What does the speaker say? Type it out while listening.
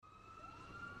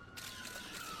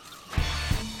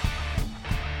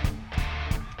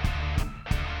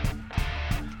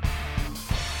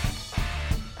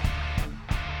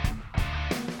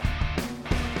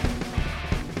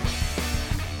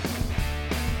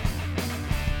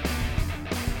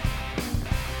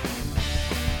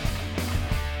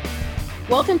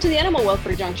Welcome to the Animal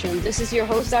Welfare Junction. This is your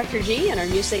host, Dr. G, and our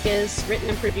music is written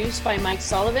and produced by Mike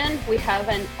Sullivan. We have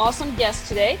an awesome guest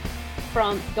today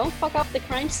from Don't Fuck Up the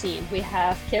Crime Scene. We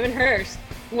have KD Hearst.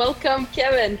 Welcome,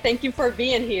 Kevin. Thank you for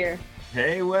being here.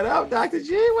 Hey, what up, Dr.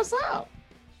 G? What's up?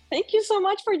 Thank you so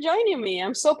much for joining me.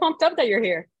 I'm so pumped up that you're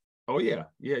here. Oh, yeah.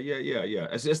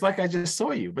 It's like I just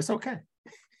saw you, but it's okay.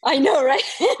 I know, right?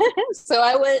 So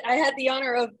I had the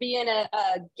honor of being a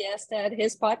guest at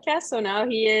his podcast. So now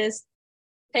he is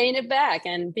paying it back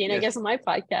and being a guest on my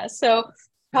podcast. So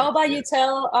how about you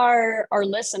tell our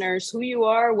listeners who you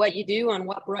are, what you do, and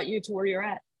what brought you to where you're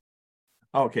at?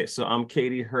 Okay, so I'm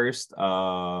KD Hearst,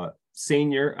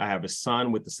 senior. I have a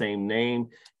son with the same name.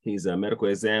 He's a medical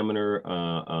examiner,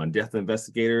 death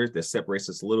investigator. That separates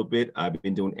us a little bit. I've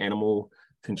been doing animal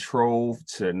control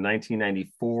to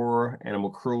 1994, animal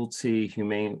cruelty,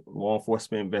 humane law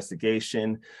enforcement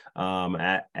investigation,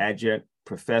 adjunct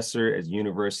professor at the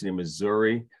University of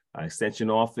Missouri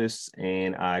Extension Office,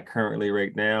 and I currently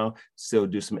right now still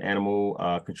do some animal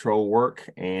control work,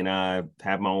 and I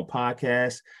have my own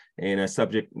podcast and a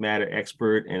subject matter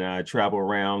expert, and I travel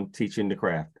around teaching the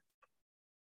craft.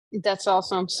 That's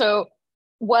awesome. So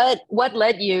what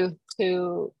led you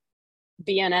to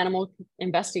be an animal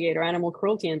investigator, animal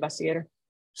cruelty investigator?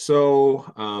 So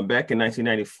back in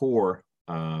 1994,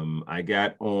 I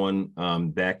got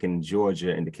on back in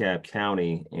Georgia in DeKalb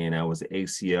County, and I was an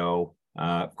ACO.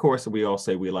 Of course, we all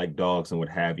say we like dogs and what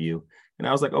have you. And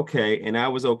I was like, okay. And I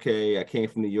was okay. I came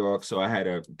from New York, so I had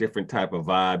a different type of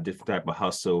vibe, different type of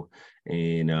hustle.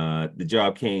 And the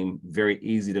job came very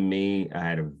easy to me. I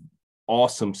had an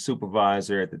awesome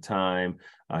supervisor at the time.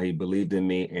 He believed in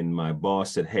me, and my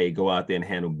boss said, hey, go out there and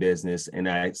handle business. And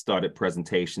I started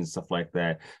presentations, stuff like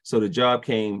that. So the job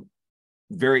came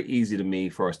very easy to me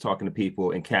for us talking to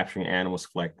people and capturing animals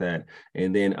like that.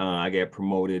 And then I got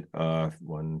promoted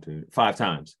 5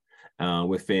 times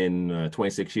within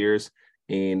 26 years.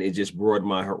 And it just broadened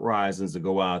my horizons to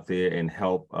go out there and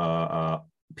help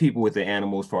people with the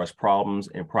animals as far as problems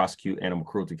and prosecute animal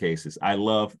cruelty cases. I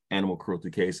love animal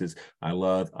cruelty cases. I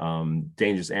love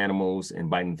dangerous animals and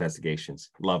bite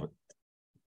investigations. Love it.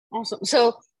 Awesome.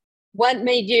 So what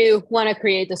made you want to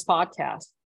create this podcast?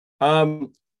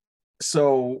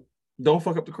 So Don't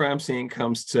Fuck Up the Crime Scene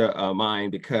comes to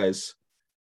mind because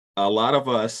a lot of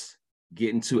us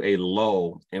get into a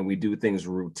lull and we do things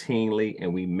routinely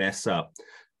and we mess up.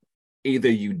 Either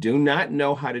you do not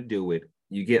know how to do it,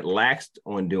 you get laxed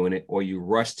on doing it, or you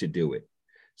rush to do it.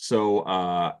 So,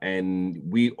 and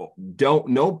we don't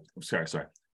know, sorry.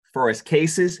 For as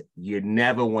cases, you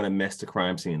never want to mess the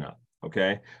crime scene up,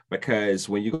 okay? Because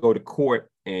when you go to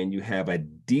court and you have a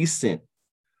decent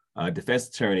defense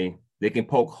attorney, they can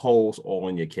poke holes all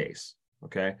in your case,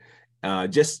 okay? A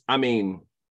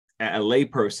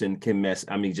layperson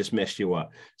can just mess you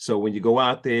up. So when you go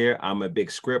out there, I'm a big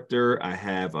scripter. I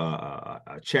have a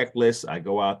checklist. I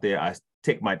go out there, I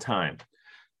take my time.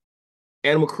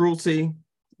 Animal cruelty,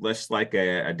 less like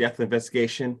a death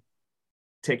investigation,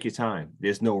 take your time.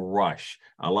 There's no rush.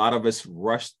 A lot of us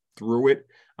rush through it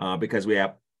because we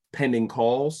have pending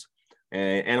calls.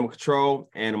 And animal control,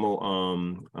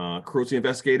 animal cruelty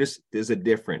investigators, there's a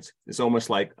difference. It's almost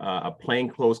like a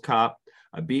plainclothes cop,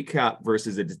 a beat cop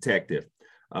versus a detective.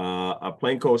 A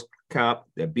plainclothes cop,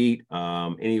 the beat,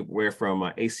 anywhere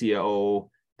from ACO,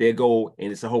 they go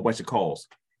and it's a whole bunch of calls.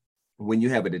 When you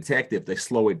have a detective, they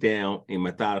slow it down and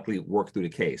methodically work through the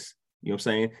case. You know what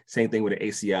I'm saying? Same thing with the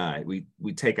ACI.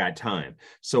 We take our time.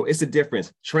 So it's a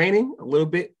difference. Training a little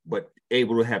bit, but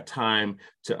able to have time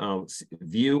to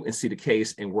view and see the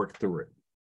case and work through it.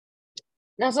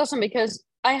 That's awesome, because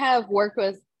I have worked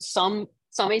with some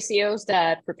ACOs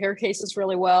that prepare cases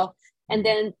really well. And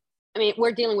then, I mean,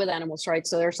 we're dealing with animals, right?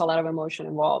 So there's a lot of emotion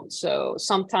involved. So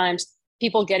sometimes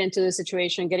people get into the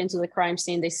situation, get into the crime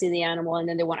scene, they see the animal, and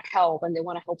then they want to help, and they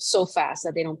want to help so fast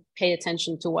that they don't pay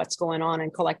attention to what's going on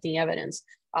and collecting evidence.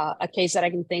 A case that I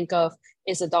can think of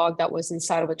is a dog that was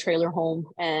inside of a trailer home,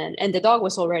 and the dog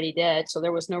was already dead, so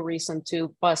there was no reason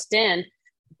to bust in,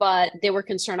 but they were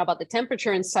concerned about the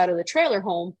temperature inside of the trailer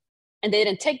home, and they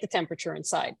didn't take the temperature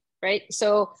inside, right?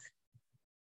 So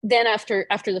then after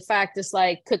the fact, it's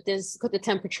like, could the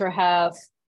temperature have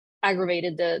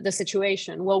aggravated the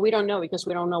situation? Well, we don't know, because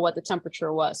we don't know what the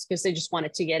temperature was, because they just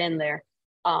wanted to get in there.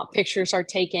 Pictures are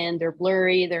taken, they're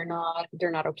blurry, they're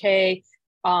not okay.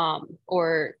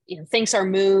 Or things are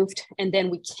moved, and then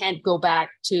we can't go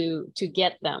back to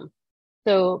get them.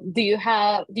 So do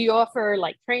you offer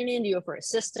like training? Do you offer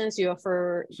assistance? Do you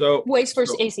offer ways for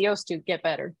ACOs to get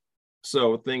better?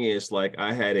 So the thing is, like,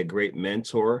 I had a great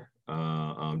mentor,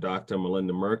 Dr.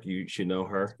 Melinda Merck. You should know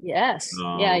her. Yes.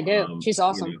 Yeah, I do. She's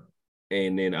awesome.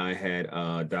 And then I had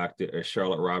Dr.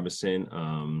 Charlotte Robinson.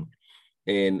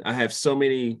 And I have so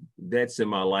many vets in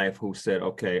my life who said,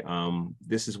 okay,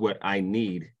 this is what I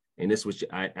need. And this is what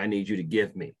I need you to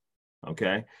give me.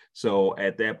 Okay. So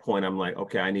at that point, I'm like,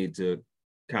 okay, I need to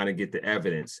kind of get the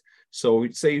evidence. So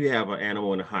say you have an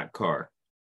animal in a hot car.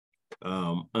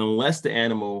 Unless the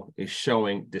animal is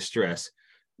showing distress,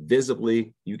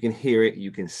 visibly, you can hear it,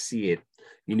 you can see it.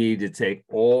 You need to take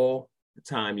all the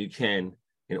time you can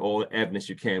and all the evidence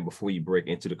you can before you break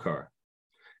into the car.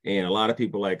 And a lot of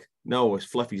people like, no, it's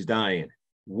Fluffy's dying.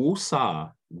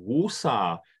 Woosah,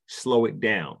 slow it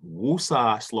down.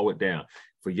 Woosah, slow it down.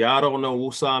 For y'all don't know,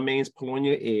 woosah means pull on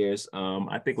your ears.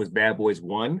 I think it was Bad Boys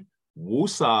 1.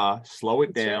 Woosah, slow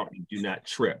it down and do not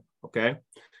trip, okay?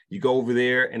 You go over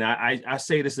there, and I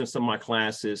say this in some of my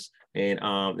classes, and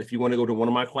if you want to go to one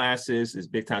of my classes, it's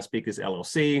Big Time Speakers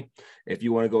LLC. If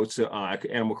you want to go to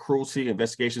Animal Cruelty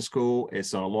Investigation School,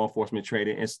 it's Law Enforcement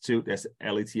Training Institute, that's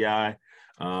LETI.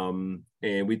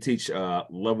 And we teach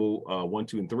level 1,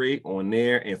 2, and 3 on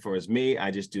there. And for me, I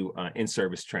just do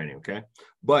in-service training, okay?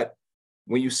 But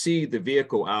when you see the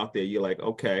vehicle out there, you're like,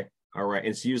 okay, all right.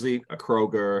 It's usually a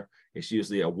Kroger, it's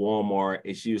usually a Walmart,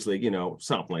 it's usually, you know,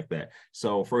 something like that.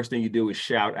 So first thing you do is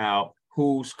shout out,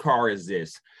 whose car is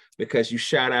this? Because you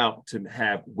shout out to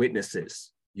have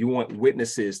witnesses. You want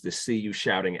witnesses to see you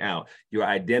shouting out. You're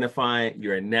identifying,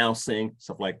 you're announcing,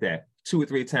 stuff like that. 2 or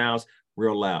 3 times,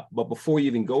 real loud. But before you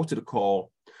even go to the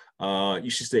call, you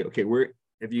should say, okay,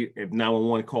 if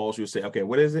 911 calls, you'll say, okay,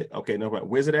 what is it? Okay, no,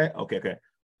 where's it at? Okay.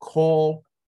 Call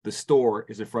the store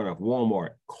is in front of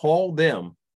Walmart. Call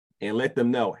them and let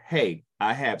them know, hey,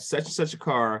 I have such and such a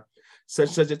car, such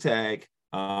and such a tag.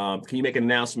 Can you make an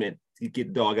announcement to get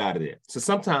the dog out of there? So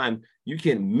sometimes you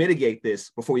can mitigate this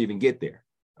before you even get there.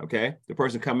 Okay. The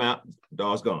person come out, the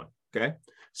dog's gone. Okay.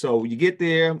 So you get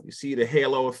there, you see the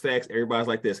halo effects. Everybody's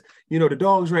like this, you know, the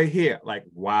dog's right here. Like,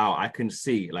 wow, I couldn't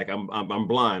see. Like I'm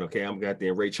blind. Okay. I'm got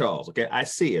there Ray Charles. Okay. I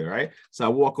see it. Right. So I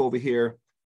walk over here.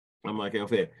 I'm like,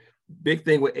 okay, big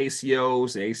thing with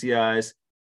ACOs and ACIs,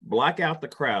 block out the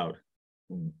crowd.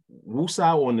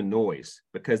 Woosah on the noise,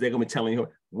 because they're going to be telling you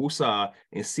woosah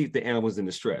and see if the animal's in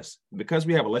distress. Because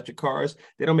we have electric cars,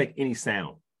 they don't make any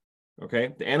sound.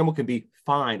 Okay. The animal can be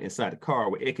fine inside the car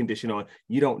with air conditioning on.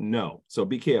 You don't know. So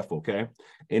be careful. Okay.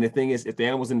 And the thing is, if the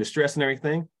animal's in distress and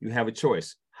everything, you have a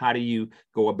choice. How do you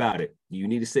go about it? You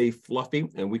need to say Fluffy,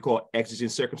 and we call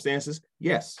exigent circumstances.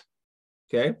 Yes.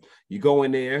 Okay. You go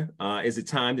in there. Is it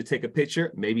time to take a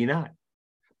picture? Maybe not.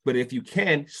 But if you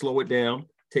can, slow it down.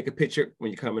 Take a picture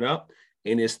when you're coming up.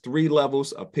 And there's 3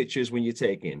 levels of pictures when you're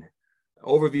taking.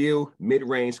 Overview,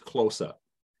 mid-range, close-up.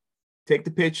 Take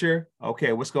the picture.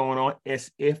 Okay, what's going on?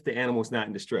 As if the animal's not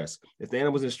in distress. If the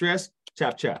animal's in distress,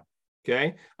 chop, chop.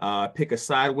 Okay. Pick a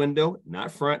side window,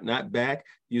 not front, not back.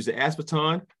 Use the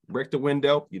aspeton, break the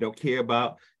window. You don't care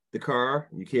about the car.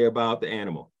 You care about the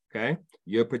animal. Okay.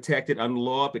 You're protected under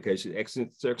law because you're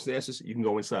exigent circumstances. You can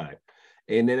go inside.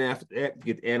 And then after that,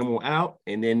 get the animal out.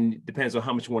 And then depends on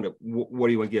how much you want to, what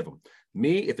do you want to give them?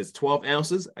 Me, if it's 12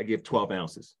 ounces, I give 12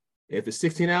 ounces. If it's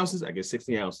 16 ounces, I give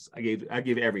 16 ounces. I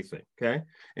give everything. Okay.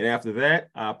 And after that,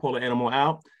 I pull the animal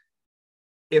out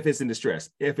if it's in distress.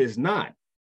 If it's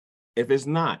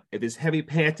heavy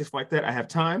panting like that, I have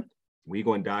time, we're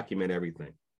going to document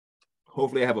everything.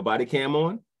 Hopefully I have a body cam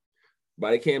on.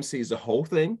 Body cam sees the whole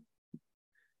thing.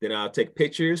 Then I'll take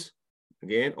pictures.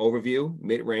 Again, overview,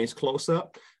 mid-range,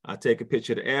 close-up. I'll take a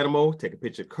picture of the animal, take a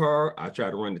picture of the car. I'll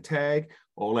try to run the tag,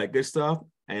 all that good stuff.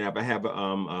 And if I have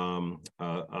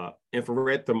a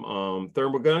infrared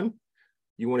thermal gun,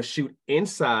 you want to shoot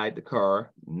inside the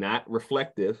car, not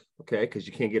reflective, okay? Because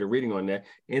you can't get a reading on that.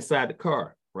 Inside the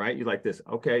car, right? You're like this,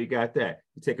 okay, you got that.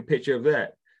 You take a picture of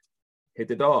that. Hit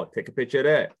the dog, take a picture of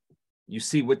that. You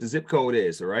see what the zip code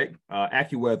is, all right?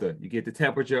 AccuWeather, you get the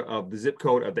temperature of the zip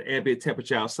code of the ambient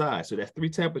temperature outside. So that's 3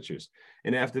 temperatures.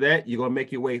 And after that, you're gonna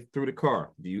make your way through the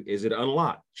car. Is it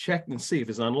unlocked? Check and see if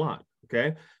it's unlocked,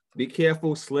 okay? Be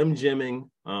careful, slim jimming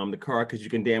the car, because you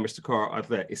can damage the car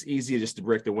after that. It's easier just to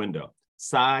break the window.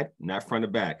 Side, not front or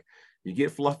back. You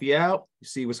get Fluffy out, you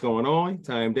see what's going on,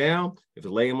 tie him down. If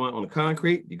you lay him on the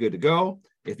concrete, you're good to go.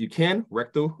 If you can,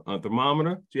 rectal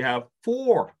thermometer. So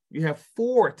you have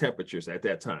 4 temperatures at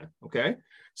that time, okay?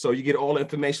 So you get all the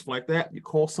information like that. You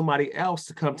call somebody else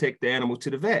to come take the animal to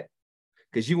the vet,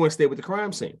 because you want to stay with the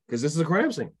crime scene, because this is a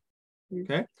crime scene,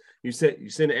 okay? You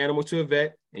send the animal to a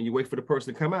vet and you wait for the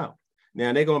person to come out.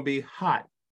 Now they're going to be hot,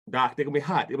 doc. They're going to be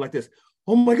hot. They're like this.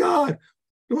 Oh my God,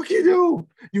 what can you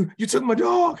do? You took my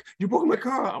dog. You broke my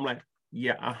car. I'm like,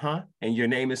 yeah, and your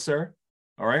name is sir?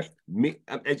 All right.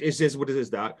 It's just what it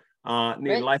is, doc.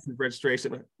 Need a license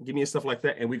registration, give me stuff like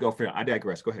that, and we go for it. I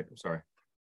digress. Go ahead. I'm sorry.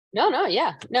 No,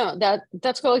 yeah, no,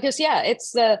 that's cool because yeah,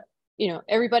 it's the,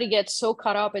 everybody gets so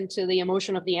caught up into the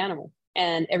emotion of the animal,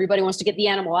 and everybody wants to get the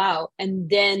animal out and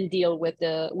then deal with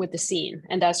the scene,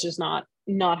 and that's just not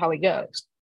how it goes.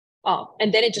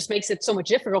 And then it just makes it so much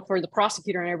difficult for the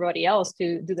prosecutor and everybody else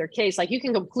to do their case. Like you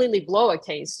can completely blow a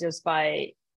case just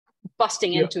by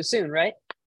busting in too soon, right?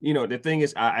 The thing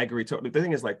is, I agree totally. The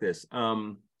thing is like this.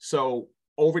 So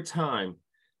over time,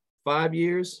 5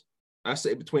 years, I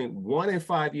say between 1 and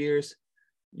 5 years,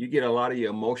 you get a lot of your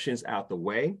emotions out the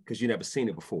way because you never seen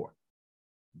it before.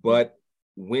 But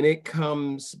when it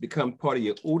become part of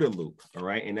your OODA loop, all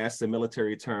right, and that's the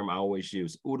military term I always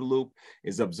use. OODA loop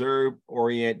is observe,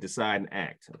 orient, decide, and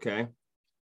act. Okay,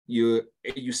 you've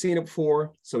seen it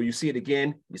before, so you see it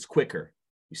again, it's quicker.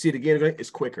 You see it again, it's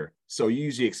quicker. So you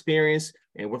use your experience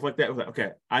and stuff like that.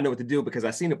 Okay, I know what to do because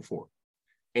I've seen it before.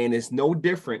 And it's no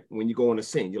different when you go on the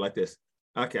scene. You're like this.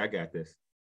 Okay, I got this.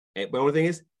 But the only thing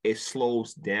is, it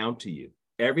slows down to you.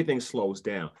 Everything slows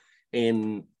down.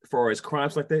 And as far as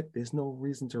crimes like that, there's no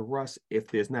reason to rush if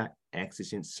there's not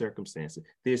exigent circumstances.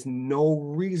 There's no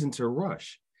reason to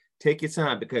rush. Take your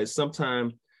time because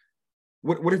sometimes,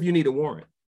 what if you need a warrant?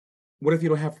 What if you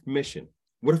don't have permission?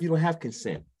 What if you don't have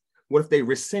consent? What if they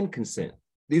rescind consent?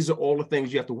 These are all the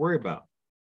things you have to worry about.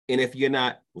 And if you're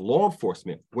not law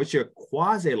enforcement, what's your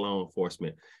quasi law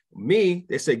enforcement? Me,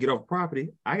 they say, get off property.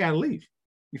 I got to leave.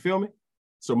 You feel me?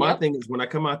 So my thing is when I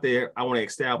come out there, I want to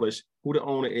establish who the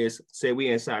owner is. Say we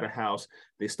inside a house,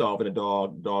 they starving a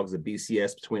dog. Dog's a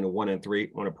BCS between a 1 and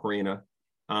 3 on a Purina.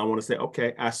 I want to say,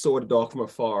 okay, I saw the dog from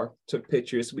afar, took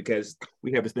pictures because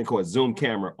we have this thing called a Zoom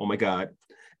camera. Oh my God.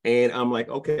 And I'm like,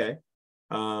 okay,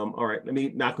 all right, let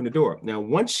me knock on the door. Now,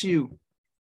 once you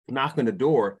knock on the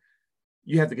door,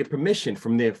 you have to get permission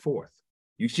from there forth.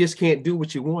 You just can't do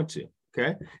what you want to.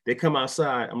 Okay. They come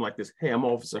outside. I'm like this. Hey, I'm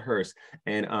Officer Hearst.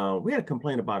 And we had a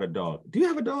complaint about a dog. Do you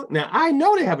have a dog? Now, I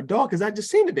know they have a dog because I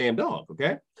just seen the damn dog.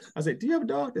 Okay. I said, do you have a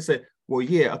dog? They said, well,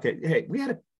 yeah. Okay. Hey,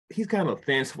 he's kind of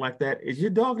thin, stuff like that. Is your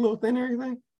dog a little thin or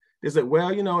anything? They said,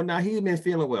 well, now he's been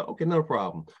feeling well. Okay, no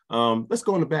problem. Let's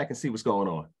go in the back and see what's going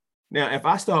on. Now, if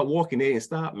I start walking, they didn't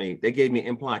stop me. They gave me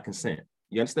implied consent.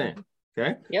 You understand?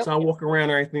 Okay. Yep. So I walk around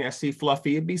and everything. I see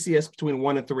Fluffy, a BCS between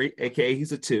 1 and 3, aka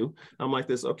he's a 2. I'm like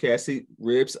this. Okay, I see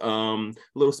ribs,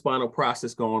 little spinal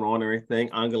process going on and everything,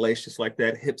 ungulations like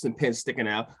that, hips and pins sticking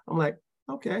out. I'm like,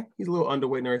 okay, he's a little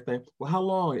underweight and everything. Well, how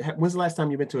long? When's the last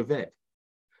time you've been to a vet?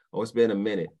 Oh, it's been a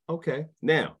minute. Okay.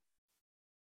 Now,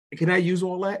 can I use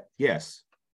all that? Yes.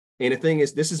 And the thing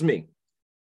is, this is me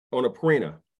on a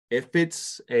Purina. If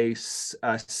it's a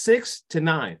 6 to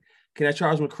 9, can I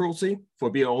charge them with cruelty for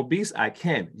being obese? I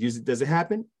can. Does it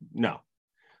happen? No.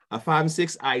 A 5 and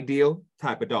 6, ideal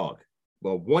type of dog.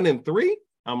 But 1 and 3,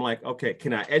 I'm like, okay,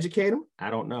 can I educate them? I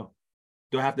don't know.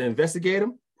 Do I have to investigate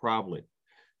them? Probably.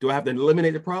 Do I have to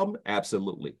eliminate the problem?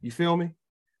 Absolutely. You feel me?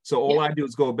 So all I do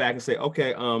is go back and say,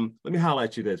 okay, let me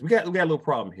highlight you this. We got a little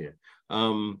problem here.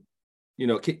 A,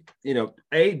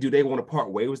 do they want to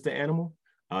part ways with the animal?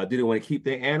 Do they want to keep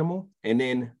their animal? And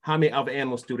then how many other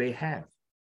animals do they have?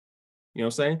 You know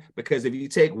what I'm saying? Because if you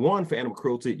take one for animal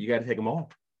cruelty, you got to take them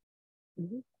all.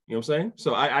 Mm-hmm. You know what I'm saying?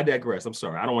 So I digress. I'm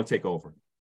sorry. I don't want to take over.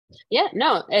 Yeah,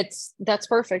 no, that's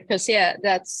perfect. Because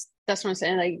that's what I'm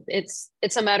saying. Like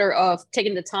it's a matter of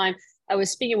taking the time. I was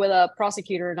speaking with a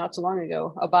prosecutor not too long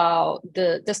ago about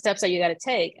the steps that you got to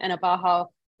take and about how,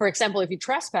 for example, if you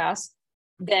trespass,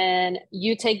 then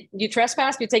you take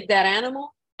that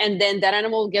animal, and then that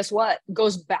animal, guess what,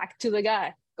 goes back to the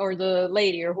guy or the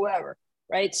lady or whoever.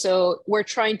 Right. So we're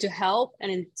trying to help.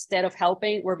 And instead of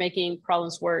helping, we're making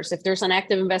problems worse. If there's an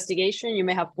active investigation, you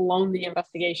may have blown the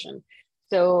investigation.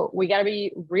 So we got to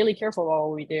be really careful about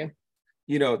what we do.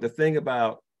 The thing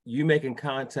about you making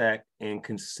contact and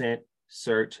consent,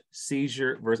 search,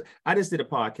 seizure versus, I just did a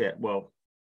podcast. Well,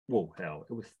 hell,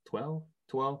 it was 12.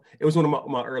 It was one of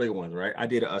my earlier ones, right? I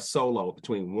did a solo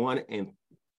between 1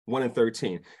 and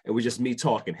 13. It was just me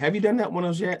talking. Have you done that one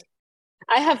of those yet?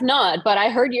 I have not, but I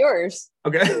heard yours.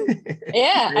 Okay.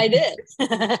 Yeah, I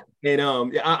did. And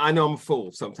I know I'm a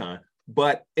fool sometimes,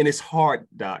 and it's hard,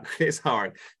 Doc. It's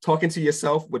hard talking to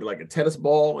yourself with like a tennis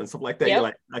ball and stuff like that. Yep. You're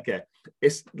like, okay,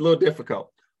 it's a little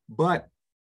difficult, but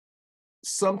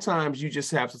sometimes you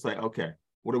just have to say, okay,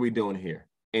 what are we doing here?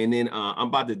 And then I'm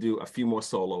about to do a few more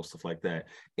solo stuff like that.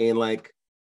 And like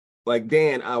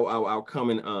Dan, our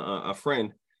coming a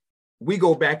friend, we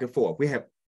go back and forth. We have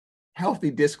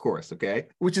healthy discourse, okay,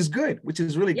 which is good, which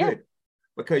is really good,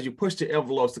 because you push the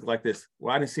envelopes like this.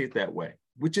 Well, I didn't see it that way.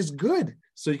 which is good.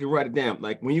 So you can write it down.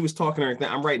 Like when you was talking and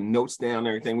everything, I'm writing notes down and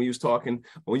everything. When you was talking,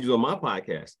 when you was on my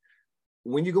podcast,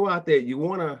 when you go out there, you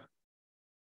want to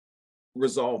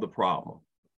resolve the problem,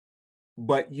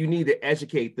 but you need to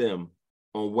educate them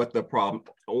on what the problem,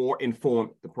 or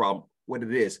inform the problem, what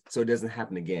it is, so it doesn't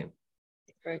happen again.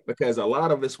 Right. Because a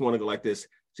lot of us want to go like this,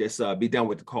 just be done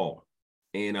with the call.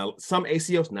 And some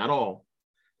ACOs, not all,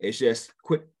 it's just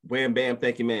quick, wham, bam,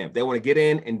 thank you, ma'am. They want to get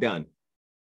in and done.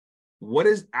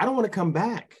 I don't want to come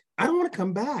back. I don't want to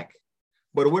come back.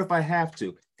 But what if I have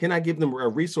to? Can I give them a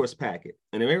resource packet?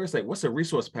 And they say, what's a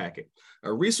resource packet?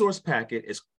 A resource packet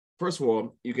is, first of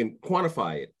all, you can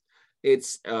quantify it.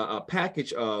 It's a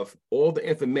package of all the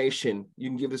information you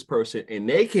can give this person, and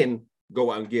they can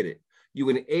go out and get it. You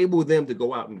enable them to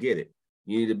go out and get it.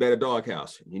 You need a better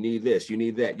doghouse. You need this, you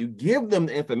need that. You give them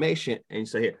the information and you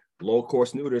say, here, low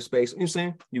course neuter space. You know what I'm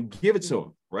saying? You give it to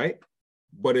them, right?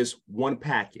 But it's one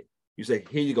packet. You say,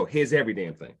 here you go. Here's every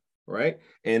damn thing, right?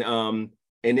 And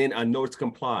then a notice to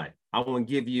comply. I want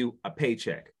to give you a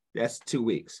paycheck. That's 2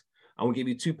 weeks. I want to give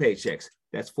you 2 paychecks.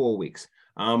 That's 4 weeks.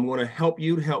 I'm going to help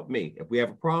you to help me. If we have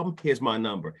a problem, here's my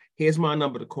number. Here's my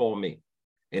number to call me.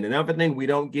 And another thing we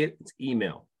don't get is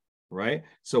email, right?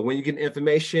 So when you get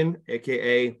information,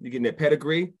 AKA you get their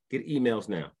pedigree, get emails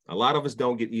now. A lot of us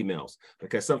don't get emails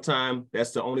because sometimes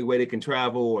that's the only way they can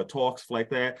travel or talks like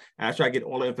that. I try to get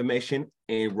all the information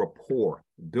and rapport.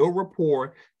 Build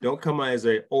rapport. Don't come as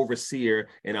an overseer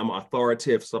and I'm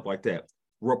authoritative, stuff like that.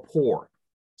 Rapport.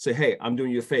 Say, hey, I'm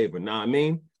doing you a favor. Know what I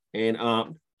mean? And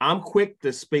I'm quick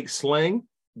to speak slang.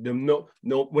 No,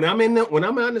 when I'm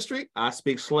out in the street, I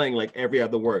speak slang like every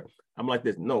other word. I'm like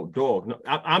this. No, dog. No,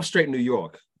 I'm straight New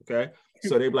York. Okay.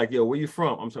 So they're like, yo, where you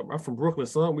from? I'm from Brooklyn,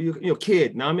 son. Where you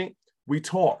kid. Know what I mean? We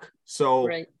talk. So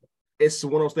right. It's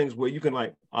one of those things where you can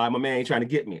like, my man ain't trying to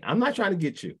get me. I'm not trying to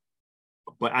get you,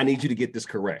 but I need you to get this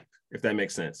correct, if that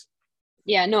makes sense.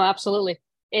 Yeah, no, absolutely.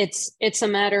 It's a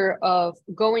matter of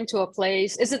going to a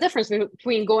place. It's the difference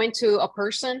between going to a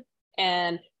person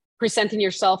and presenting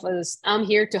yourself as I'm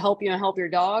here to help you and help your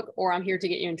dog, or I'm here to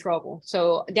get you in trouble.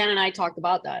 So Dan and I talked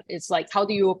about that. It's like, how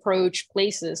do you approach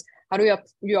places? How do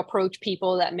you approach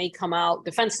people that may come out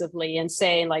defensively and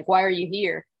say like, why are you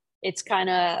here? It's kind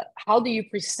of, how do you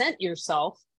present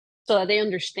yourself so that they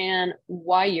understand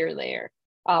why you're there?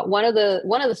 One of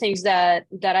the things that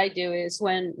I do is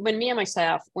when me and my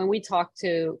staff, when we talk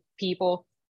to people,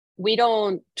 we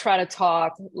don't try to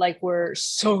talk like we're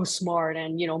so smart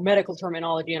and, medical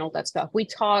terminology and all that stuff. We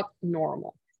talk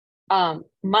normal.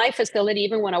 My facility,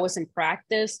 even when I was in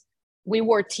practice, we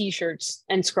wore t-shirts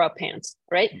and scrub pants,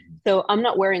 right? Mm-hmm. So I'm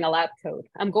not wearing a lab coat.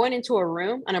 I'm going into a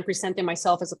room and I'm presenting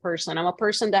myself as a person. I'm a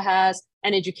person that has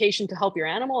an education to help your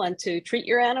animal and to treat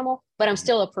your animal, but I'm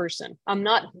still a person. I'm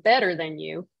not better than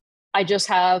you. I just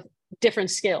have different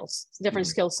skills, different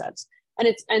skill sets. And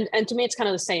it's and to me, it's kind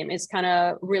of the same. It's kind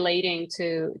of relating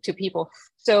to people.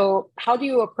 So how do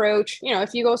you approach,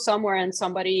 if you go somewhere and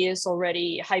somebody is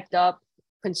already hyped up,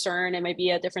 concerned, and maybe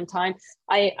a different time.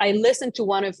 I listened to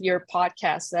one of your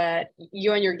podcasts that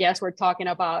you and your guests were talking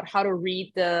about how to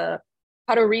read the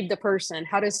person,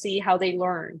 how to see how they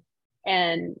learn,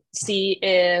 and see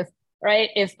if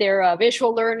they're a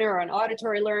visual learner or an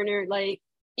auditory learner,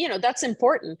 that's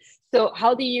important. So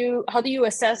how do you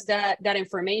assess that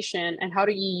information, and how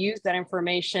do you use that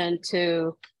information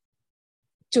to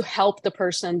help the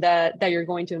person that you're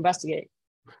going to investigate?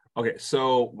 Okay,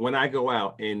 so when I go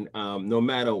out and no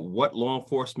matter what law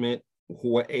enforcement,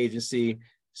 what agency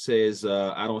says,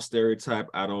 I don't stereotype,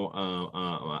 I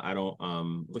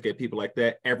don't look at people like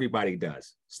that. Everybody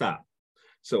does. Stop.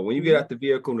 So when you get out the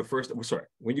vehicle,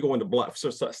 when you go in the block,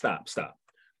 stop.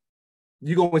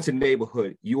 You go into the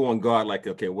neighborhood, you on guard, like,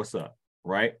 okay, what's up,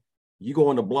 right? You go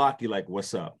on the block, you're like,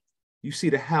 what's up? You see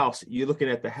the house, you're looking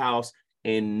at the house,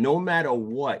 and no matter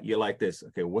what, you're like this.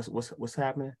 Okay, what's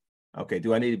happening? Okay,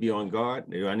 do I need to be on guard?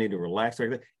 Do I need to relax?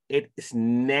 It's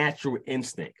natural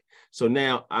instinct. So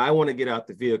now I want to get out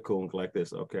the vehicle and like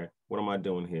this. Okay, what am I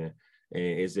doing here?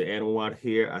 And is the animal out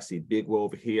here? I see Big Will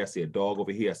over here. I see a dog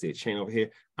over here. I see a chain over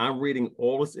here. I'm reading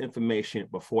all this information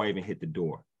before I even hit the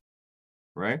door.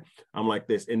 Right? I'm like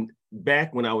this. And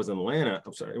back when I was in Atlanta,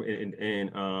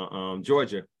 in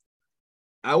Georgia,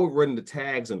 I would run the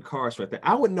tags and cars right there.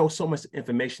 I would know so much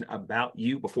information about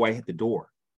you before I hit the door.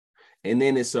 And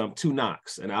then it's 2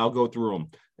 knocks, and I'll go through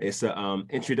them. It's a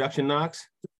introduction knocks,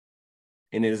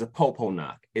 and there's a popo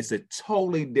knock. It's a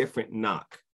totally different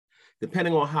knock.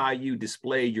 Depending on how you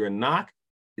display your knock,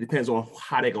 it depends on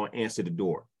how they're going to answer the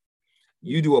door.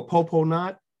 You do a popo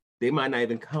knock, they might not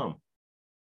even come.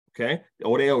 Okay?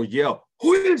 Or they'll yell,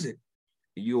 who is it?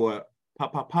 You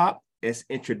pop, pop, pop. It's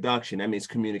introduction. That means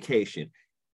communication.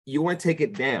 You want to take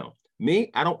it down.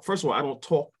 Me, first of all, I don't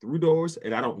talk through doors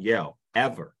and I don't yell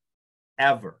ever.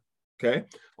 Okay.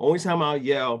 Only time I'll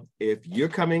yell if you're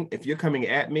coming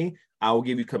at me, I will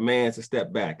give you commands to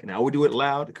step back, and I will do it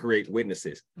loud to create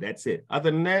witnesses. That's it.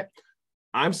 Other than that,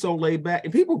 I'm so laid back,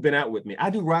 and people have been out with me. I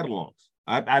do ride-alongs.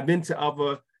 I've been to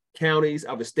other counties,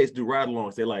 other states, do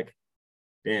ride-alongs. They're like,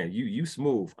 damn, you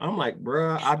smooth. I'm like,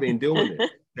 bruh, I've been doing this.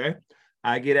 Okay.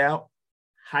 I get out,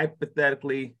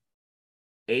 hypothetically,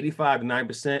 85 to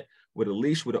 9% with a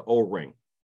leash with an O-ring.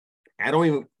 I don't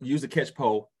even use the catch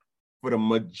pole for the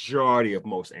majority of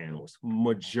most animals.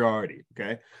 Majority,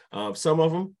 okay? Some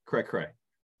of them, crack.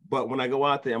 But when I go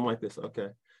out there, I'm like this, okay.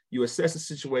 You assess the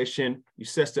situation, you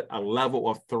assess a level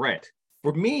of threat.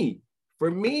 For me,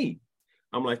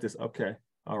 I'm like this, okay,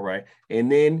 all right.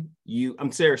 And then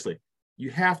seriously, you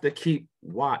have to keep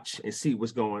watch and see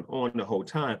what's going on the whole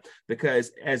time,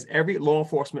 because as every law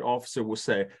enforcement officer will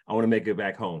say, I want to make it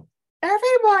back home.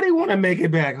 Everybody want to make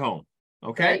it back home,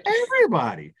 okay? Right.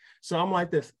 Everybody. So I'm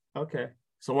like this, okay.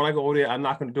 So when I go over there, I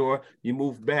knock on the door, you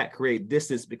move back, create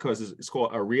distance, because it's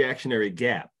called a reactionary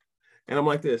gap. And I'm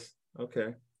like this,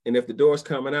 okay. And if the door's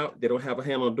coming out, they don't have a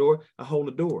handle on the door, I hold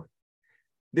the door.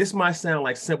 This might sound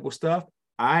like simple stuff.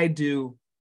 I do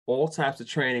all types of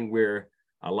training where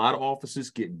a lot of officers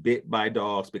get bit by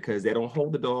dogs because they don't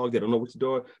hold the dog. They don't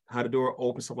know how the door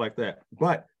opens, stuff like that.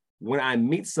 But when I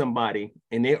meet somebody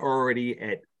and they're already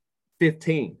at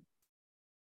 15,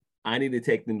 I need to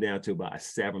take them down to about a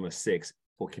 7 or 6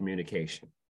 for communication.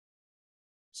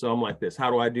 So I'm like this. How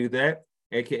do I do that?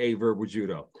 AKA verbal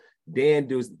judo. Dan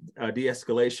does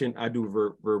de-escalation. I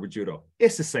do verbal judo.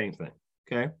 It's the same thing.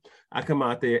 Okay. I come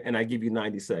out there and I give you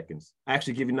 90 seconds. I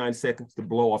actually give you 90 seconds to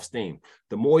blow off steam.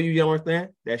 The more you yell at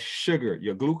that's sugar,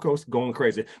 your glucose going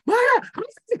crazy.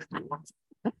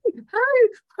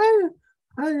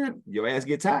 Your ass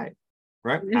get tired,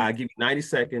 right? I give you 90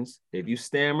 seconds. If you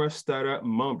stammer, stutter,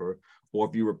 mumble, or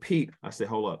if you repeat, I say,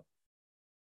 hold up,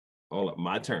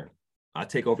 my turn. I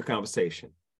take over the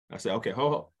conversation. I say, okay,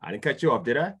 hold on. I didn't cut you off,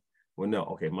 did I? Well, no.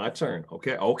 Okay, my turn.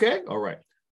 Okay, all right.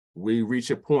 We reach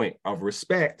a point of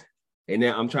respect, and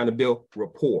now I'm trying to build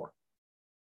rapport.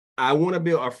 I want to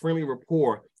build a friendly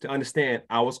rapport to understand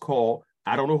I was called.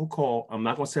 I don't know who called. I'm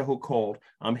not going to say who called.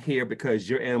 I'm here because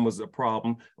your animal is a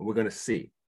problem, and we're going to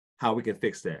see how we can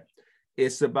fix that.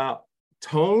 It's about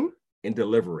tone and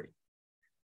delivery.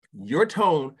 Your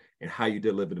tone and how you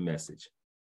deliver the message.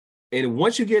 And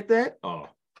once you get that,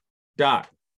 Doc,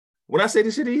 when I say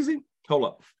this shit easy, hold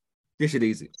up. This shit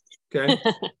easy, okay?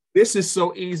 This is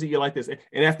so easy. You're like this.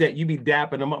 And after that, you be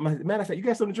dapping them up. Matter of fact, you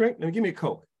got something to drink? Let me give me a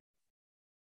Coke.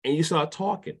 And you start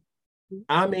talking.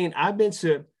 I mean, I've been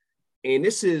to, and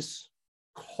this is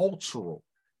cultural.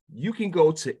 You can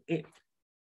go to it.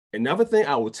 Another thing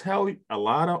I will tell a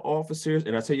lot of officers,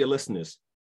 and I tell your listeners,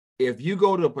 if you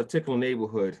go to a particular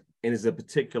neighborhood and it's a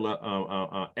particular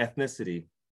ethnicity,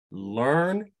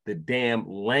 learn the damn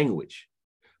language,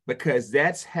 because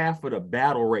that's half of the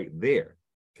battle right there.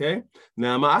 Okay.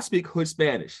 Now I speak hood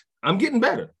Spanish. I'm getting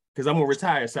better because I'm gonna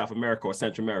retire in South America or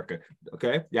Central America.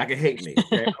 Okay. Y'all can hate me.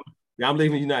 Okay? I'm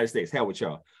leaving the United States. Hell with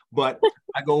y'all. But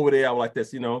I go over there, I'm like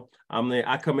this, I'm there,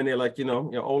 I come in there like,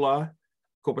 hola,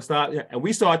 ¿cómo está? And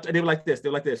we start, they were like this.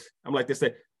 I'm like this.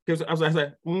 I was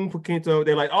like, poquito.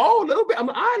 They're like, oh, a little bit. I'm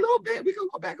like, a little bit. We can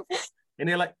go back and forth. And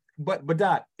they're like, but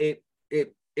Doc, it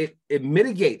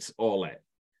mitigates all that.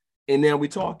 And now we're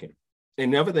talking.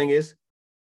 And the other thing is,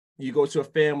 you go to a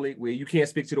family where you can't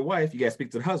speak to the wife, you got to speak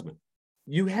to the husband.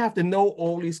 You have to know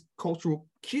all these cultural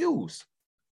cues,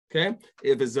 okay?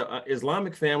 If it's an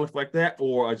Islamic family like that,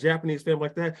 or a Japanese family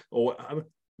like that, or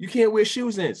you can't wear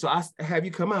shoes in. So I have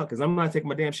you come out because I'm not taking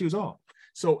my damn shoes off.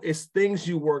 So it's things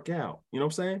you work out, you know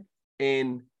what I'm saying?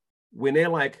 And when they're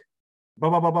like,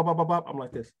 bop, bop, bop, bop, bop, bop, I'm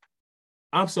like this.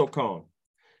 I'm so calm.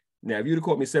 Now, if you'd have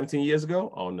caught me 17 years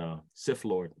ago, oh no, Sith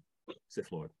Lord.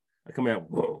 I come out,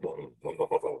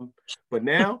 but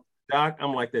now, Doc,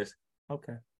 I'm like this.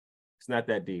 Okay, it's not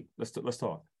that deep. Let's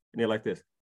talk. And they're like this.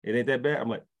 It ain't that bad. I'm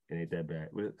like, it ain't that bad.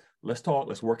 Let's talk.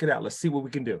 Let's work it out. Let's see what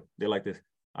we can do. They're like this.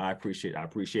 I appreciate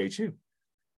you.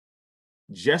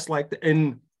 Just like the,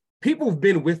 and people have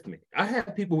been with me. I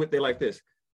have people with, they're like this.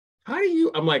 How do you?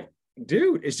 I'm like,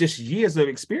 dude, it's just years of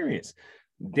experience.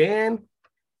 Dan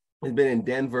has been in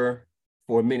Denver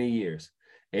for many years,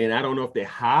 and I don't know if they're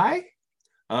high.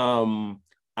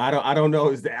 I don't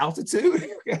know. Is the altitude?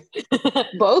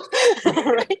 Both,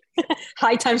 right?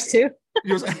 High times 2.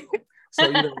 So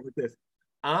with this,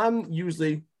 I'm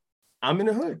in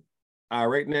the hood.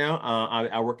 Right now,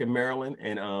 I work in Maryland,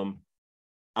 and I'm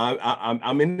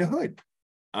in the hood.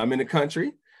 I'm in the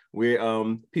country. where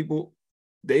people,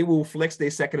 they will flex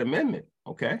their Second Amendment.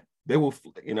 Okay. They will,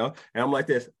 and I'm like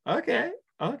this. Okay.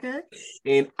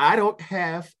 And I don't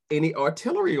have any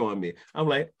artillery on me. I'm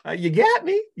like, you got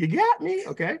me.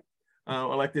 Okay. I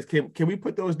like this. Can we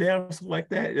put those down? Something like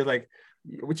that. It's like,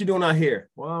 what you doing out here?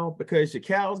 Well, because your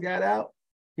cows got out.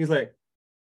 He's like,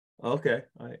 okay.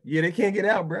 All right. Yeah, they can't get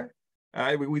out, bro. All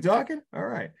right. We talking? All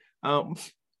right. Hold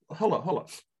up.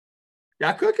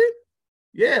 Y'all cooking?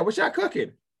 Yeah. What y'all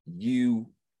cooking? You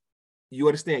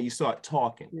understand? You start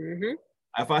talking. Mm-hmm.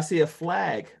 If I see a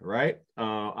flag, right?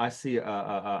 I see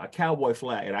a cowboy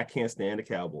flag, and I can't stand the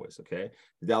Cowboys. Okay,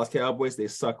 the Dallas Cowboys, they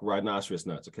suck rhinoceros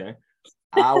nuts. Okay,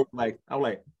 I was like,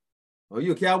 oh,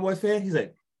 you a Cowboys fan? He's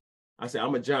like, I said,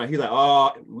 I'm a Giant. He's like,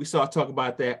 oh, we start talking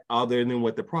about that other than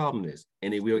what the problem is,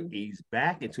 and then we'll ease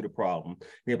back into the problem. And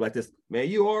he'll be like this, man,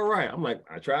 you all right? I'm like,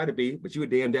 I try to be, but you a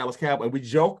damn Dallas Cowboy. And we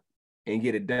joke and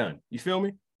get it done. You feel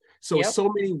me? So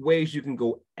so many ways you can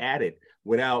go at it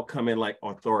without coming like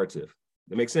authoritative.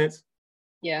 That makes sense?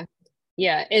 Yeah.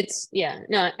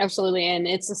 No, absolutely. And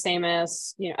it's the same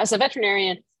as, as a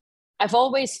veterinarian, I've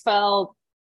always felt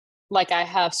like I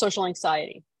have social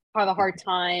anxiety. I have a hard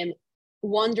time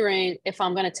wondering if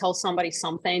I'm going to tell somebody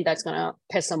something that's going to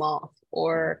piss them off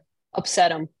or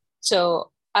upset them.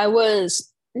 So I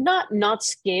was not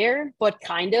scared, but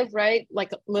kind of, right?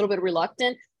 Like a little bit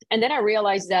reluctant. And then I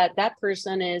realized that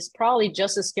person is probably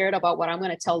just as scared about what I'm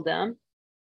going to tell them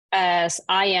as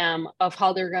I am of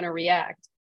how they're going to react.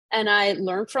 And I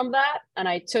learned from that, and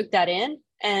I took that in,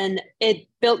 and it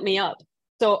built me up.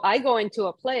 So I go into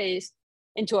a place,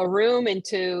 into a room,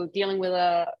 into dealing with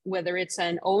whether it's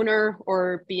an owner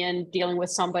or dealing with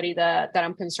somebody that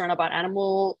I'm concerned about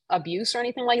animal abuse or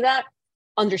anything like that,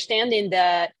 understanding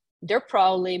that they're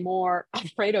probably more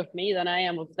afraid of me than I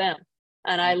am of them.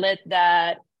 And I let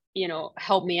that,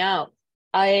 help me out.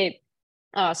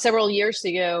 Several years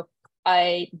ago,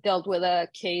 I dealt with a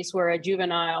case where a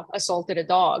juvenile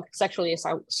sexually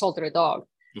assaulted a dog.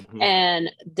 Mm-hmm.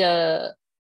 And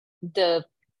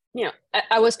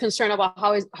I was concerned about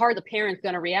how are the parents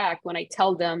going to react when I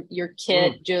tell them your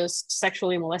kid just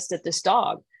sexually molested this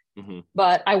dog. Mm-hmm.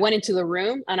 But I went into the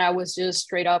room and I was just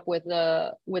straight up with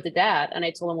the dad, and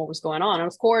I told him what was going on. And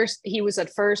of course, he was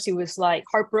like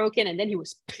heartbroken, and then he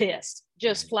was pissed,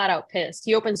 just flat out pissed.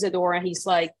 He opens the door and he's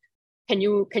like, Can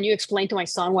you explain to my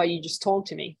son what you just told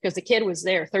to me? Because the kid was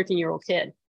there, 13-year-old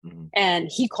kid. Mm-hmm. And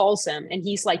he calls him and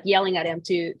he's like yelling at him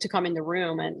to come in the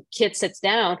room, and kid sits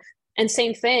down, and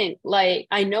same thing. Like,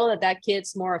 I know that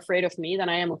kid's more afraid of me than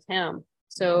I am of him.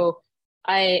 So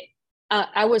I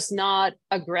was not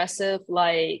aggressive,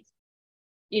 like,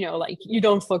 like you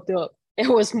don't fucked up. It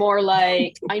was more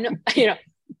like, I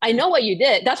know what you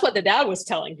did. That's what the dad was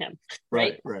telling him.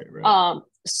 Right.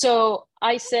 So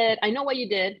I said, I know what you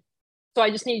did. So I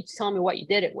just need you to tell me what you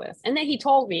did it with. And then he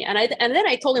told me, and then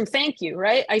I told him, thank you.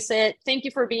 Right. I said, thank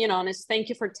you for being honest. Thank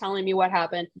you for telling me what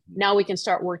happened. Now we can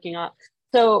start working on.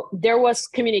 So there was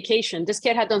communication. This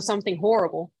kid had done something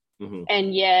horrible. Mm-hmm.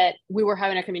 And yet we were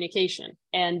having a communication,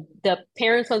 and the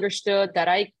parents understood that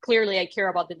I care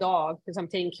about the dog because I'm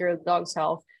taking care of the dog's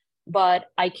health, but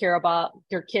I care about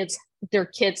their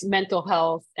kids' mental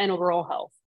health and overall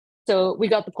health. So we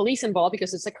got the police involved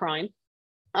because it's a crime.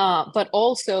 But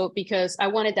also because I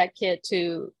wanted that kid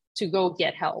to go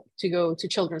get help, to go to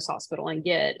Children's Hospital and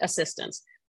get assistance.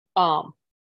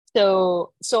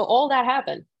 So all that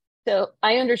happened. So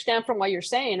I understand from what you're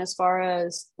saying as far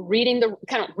as reading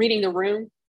the room.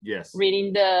 Yes.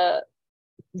 Being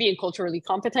culturally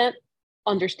competent,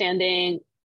 understanding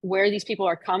where these people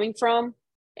are coming from,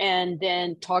 and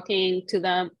then talking to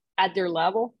them at their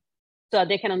level so that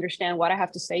they can understand what I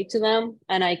have to say to them.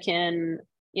 And I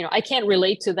can't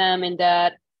relate to them in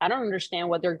that I don't understand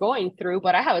what they're going through,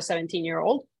 but I have a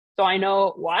 17-year-old. So I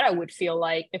know what I would feel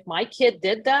like if my kid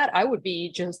did that. I would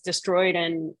be just destroyed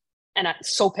and I'm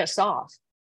so pissed off.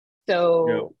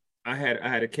 So I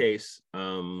had a case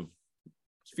a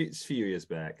few years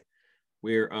back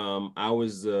where I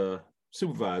was a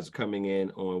supervisor coming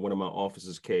in on one of my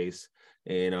officers' case,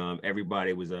 and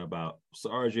everybody was about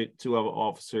sergeant, 2 other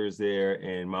officers there,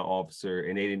 and my officer,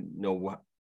 and they didn't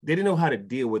know how to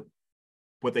deal with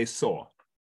what they saw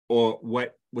or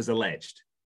what was alleged.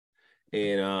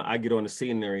 And I get on the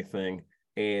scene and everything,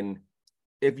 and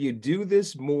if you do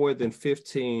this more than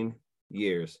 15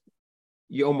 years,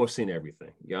 you almost seen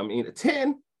everything. You know what I mean?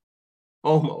 10,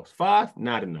 almost. 5,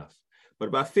 not enough. But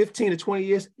about 15 to 20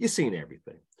 years, you've seen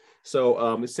everything.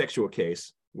 So a sexual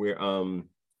case where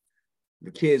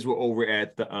the kids were over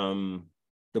at the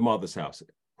mother's house.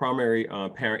 Primary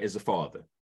parent is the father.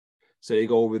 So they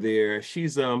go over there.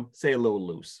 She's say a little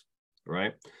loose,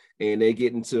 right? and they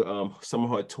get into some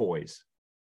of her toys.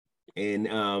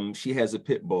 And she has a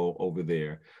pit bull over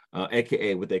there,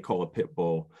 aka what they call a pit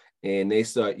bull. And they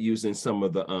start using some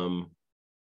of the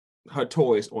her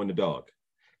toys on the dog.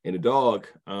 And the dog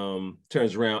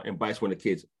turns around and bites one of the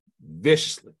kids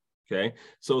viciously. Okay.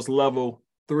 So it's level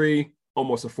 3,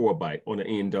 almost a 4 bite on the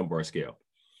Ian Dunbar scale.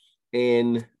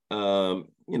 And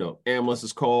ambulance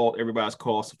is called, everybody's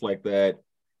called, stuff like that.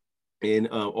 And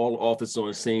all the officers on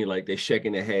the scene, like, they're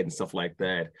shaking their head and stuff like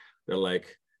that. They're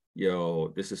like, yo,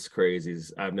 this is crazy.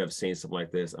 I've never seen something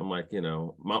like this. I'm like,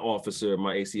 my officer,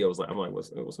 my ACO was like, I'm like, what's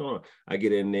going on? I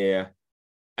get in there,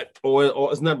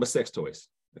 or it's nothing but sex toys.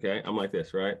 Okay. I'm like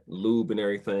this, right? Lube and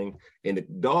everything. And the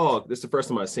dog, this is the first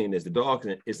time I've seen this. The dog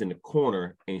is in the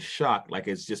corner in shock, like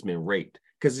it's just been raped,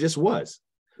 because it just was.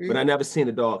 But I never seen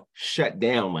a dog shut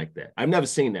down like that. I've never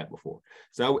seen that before.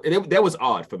 So that was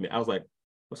odd for me. I was like,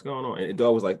 what's going on? And the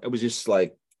dog was like, it was just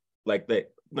like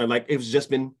that, like it was just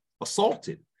been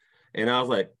assaulted. And I was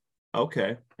like,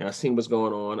 okay. And I seen what's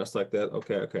going on. I was like that.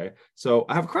 Okay. So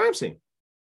I have a crime scene.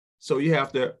 So you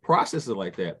have to process it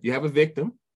like that. You have a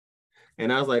victim.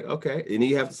 And I was like, okay. And then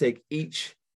you have to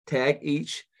tag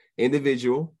each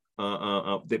individual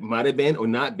that might have been or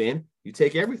not been. You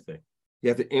take everything. You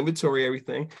have to inventory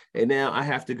everything. And now I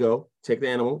have to go take the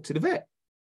animal to the vet.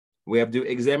 We have to do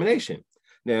examination.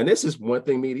 Now, this is one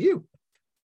thing, me to you.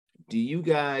 Do you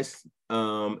guys,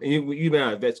 and you've been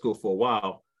out of vet school for a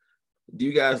while, do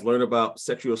you guys learn about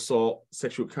sexual assault,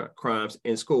 sexual crimes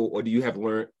in school, or do you have to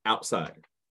learn outside?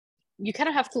 You kind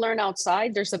of have to learn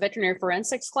outside. There's a veterinary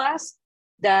forensics class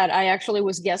that I actually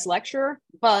was guest lecturer,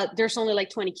 but there's only like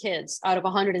 20 kids out of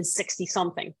 160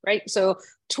 something, right? So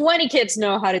 20 kids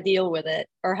know how to deal with it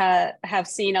or have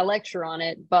seen a lecture on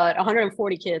it, but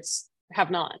 140 kids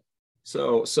have not.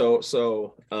 So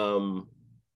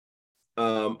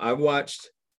I watched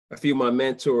a few of my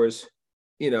mentors,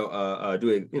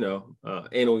 do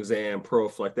anal exam,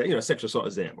 prof, like that, sexual assault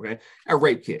exam, okay? A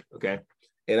rape kit, okay?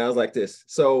 And I was like this.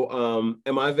 So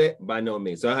am I a vet? By no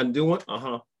means. So I had to do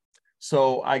one?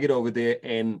 So I get over there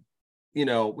and,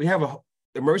 we have a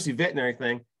emergency veterinary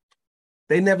thing.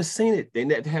 They never seen it. They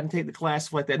haven't taken the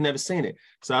class like that, never seen it.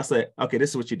 So I said, okay, this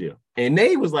is what you do. And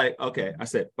they was like, okay. I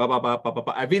said, blah, blah, blah, blah, blah,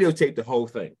 blah. I videotaped the whole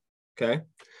thing, okay?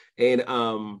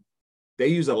 And they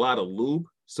use a lot of lube.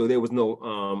 So there was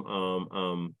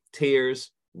no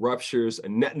tears, ruptures,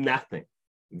 nothing,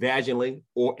 vaginally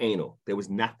or anal. There was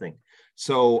nothing.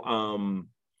 So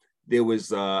there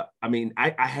was, I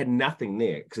had nothing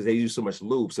there because they use so much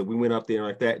lube. So we went up there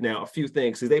like that. Now, a few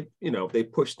things, because they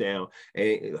pushed down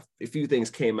and a few things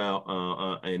came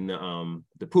out in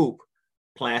the poop,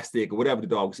 plastic or whatever the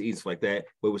dog was eating, stuff like that.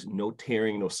 But it was no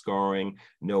tearing, no scarring,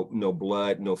 no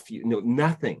blood, no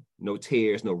nothing, no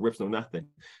tears, no rips, no nothing.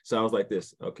 So I was like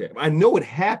this, okay. I know it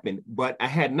happened, but I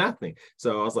had nothing.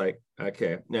 So I was like,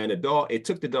 okay. Now the dog, it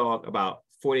took the dog about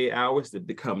 48 hours to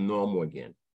become normal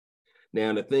again.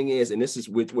 Now, the thing is, and this is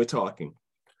what we're talking,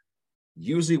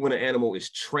 usually when an animal is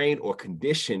trained or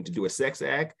conditioned to do a sex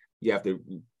act, you have to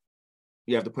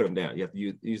put them down. You have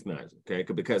to euthanize, okay?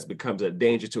 Because it becomes a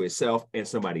danger to itself and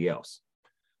somebody else.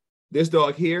 This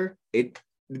dog here, the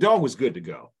dog was good to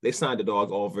go. They signed the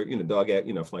dog over, dog at,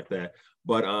 like that.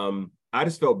 But I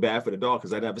just felt bad for the dog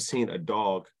because I'd never seen a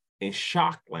dog in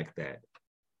shock like that.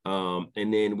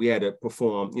 And then we had to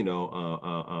perform,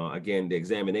 again, the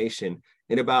examination.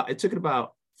 And it took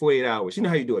about 48 hours. You know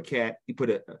how you do a cat? You put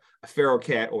a feral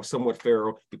cat or somewhat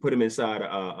feral, you put them inside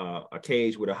a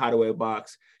cage with a hideaway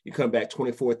box. You come back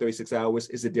 24, 36 hours.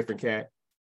 It's a different cat.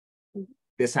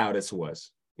 That's how this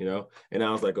was, And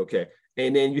I was like, okay.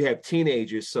 And then you have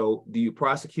teenagers. So do you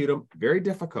prosecute them? Very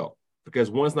difficult because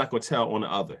one's not going to tell on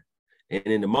the other. And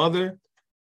then the mother,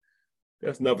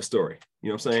 that's another story. You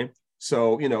know what I'm saying?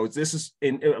 So, this is,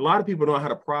 and a lot of people don't know how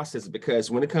to process it because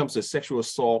when it comes to sexual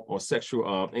assault or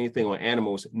sexual anything on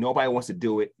animals, nobody wants to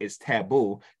do it. It's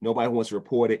taboo. Nobody wants to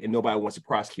report it and nobody wants to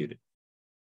prosecute it.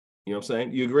 You know what I'm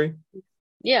saying? You agree?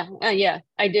 Yeah,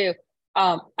 I do.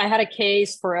 I had a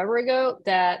case forever ago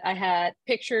that I had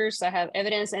pictures, I have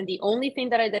evidence, and the only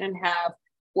thing that I didn't have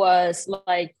was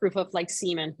like proof of like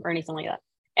semen or anything like that.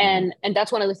 And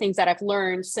that's one of the things that I've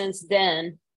learned since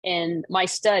then in my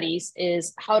studies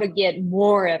is how to get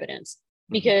more evidence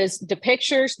because the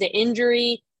pictures, the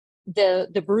injury,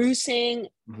 the bruising,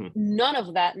 none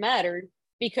of that mattered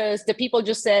because the people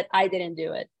just said, I didn't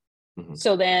do it.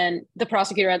 So then the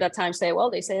prosecutor at that time said,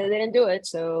 well, they said they didn't do it.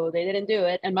 So they didn't do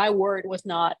it. And my word was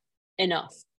not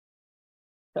enough.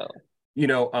 So,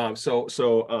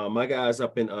 my guys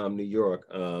up in New York,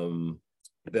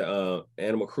 the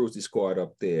animal cruelty squad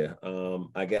up there.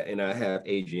 I have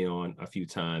Adrian on a few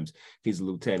times. He's a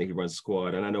lieutenant. He runs the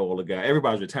squad, and I know all the guys.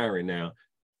 Everybody's retiring now.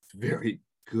 Very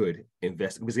good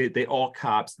investigators because they all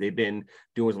cops. They've been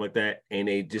doing something like that, and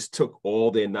they just took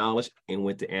all their knowledge and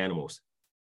went to animals.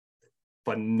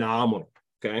 Phenomenal.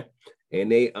 Okay,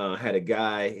 and they had a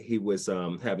guy. He was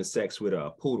having sex with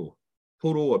a poodle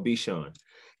or Bichon,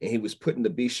 and he was putting the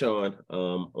Bichon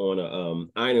on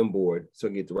a iron board so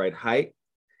he get the right height,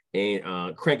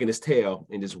 and cranking his tail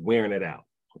and just wearing it out.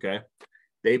 Okay,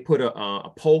 they put a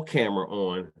pole camera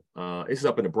on. This is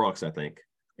up in the Bronx, I think,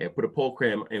 and put a pole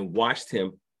camera and watched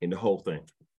him in the whole thing.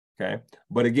 Okay,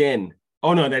 but again,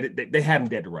 oh no, they had him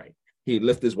dead right. He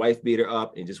lifted his wife beater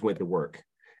up and just went to work,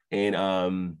 and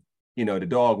the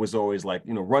dog was always like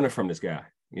running from this guy.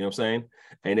 You know what I'm saying?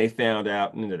 And they found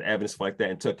out the evidence like that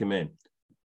and took him in.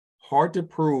 Hard to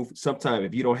prove sometimes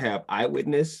if you don't have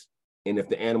eyewitness and if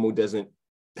the animal doesn't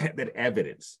have that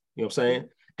evidence. You know what I'm saying?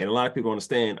 And a lot of people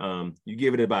understand, you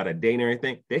give it about a day and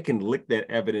everything, they can lick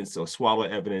that evidence or swallow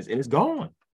evidence and it's gone.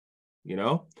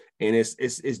 And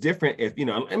it's different if, you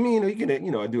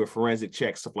can, do a forensic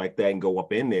check, stuff like that, and go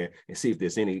up in there and see if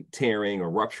there's any tearing or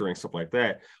rupturing, stuff like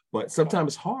that. But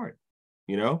sometimes it's hard,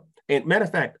 And matter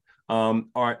of fact,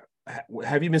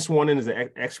 have you been sworn in as an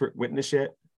expert witness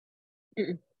yet?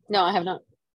 No, I have not.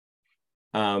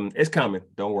 It's coming.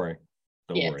 Don't worry.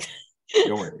 Don't worry.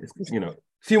 Don't worry. It's, a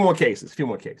few more cases.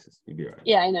 You'll be all right.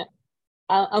 Yeah, I know.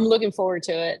 I'm looking forward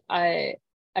to it.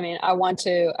 I mean, I want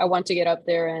to get up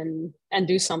there and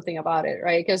do something about it,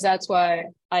 right? Because that's why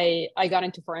I got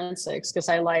into forensics, because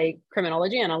I like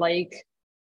criminology and I like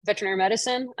veterinary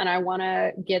medicine, and I want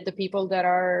to get the people that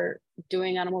are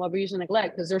doing animal abuse and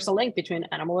neglect, because there's a link between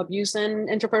animal abuse and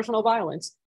interpersonal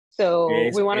violence. So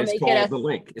we want to make it the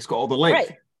link. It's called the link.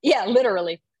 Right. Yeah,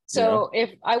 literally. So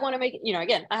if I want to make it,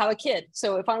 again, I have a kid.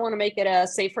 So if I want to make it a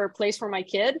safer place for my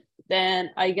kid, then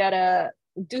I gotta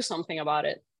do something about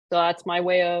it. So that's my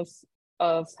way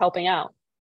of helping out.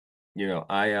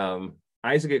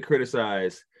 I used to get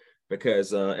criticized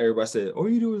because everybody said, all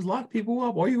you do is lock people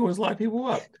up. All you do is lock people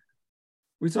up.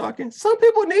 We're talking, some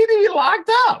people need to be locked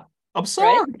up. I'm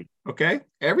sorry. Right? Okay.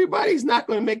 Everybody's not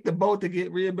going to make the boat to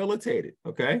get rehabilitated.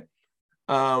 Okay.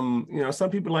 Some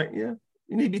people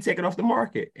you need to be taken off the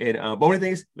market. And but one of the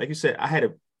things, like you said, I had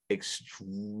an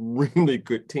extremely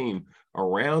good team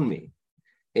around me.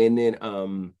 And then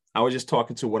I was just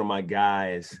talking to one of my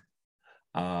guys.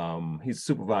 He's a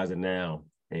supervisor now.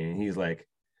 And he's like,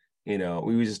 we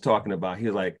were just talking about, he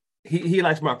was like, he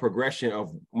likes my progression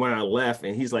of when I left.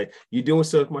 And he's like, you doing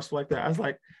so much like that? I was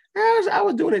like, I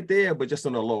was doing it there, but just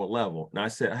on a lower level. And I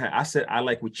said, I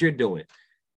like what you're doing.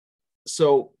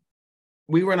 So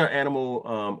we run an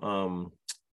animal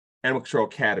control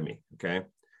academy. Okay.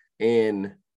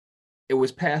 And it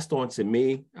was passed on to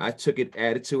me. I took it,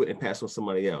 added to it, and passed on to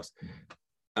somebody else.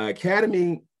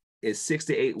 Academy is 6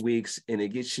 to 8 weeks, and it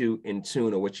gets you in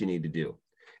tune of what you need to do.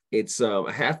 It's a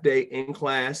half day in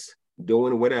class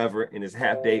doing whatever, and it's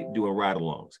half day doing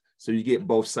ride-alongs. So you get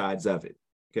both sides of it.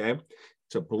 Okay.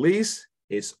 So police,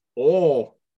 it's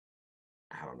all,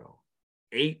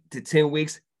 8 to 10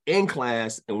 weeks in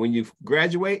class. And when you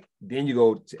graduate, then you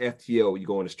go to FTO, you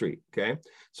go on the street. Okay.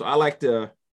 So I like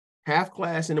to half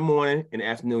class in the morning, in the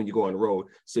afternoon, you go on the road.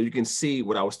 So you can see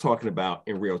what I was talking about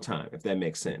in real time, if that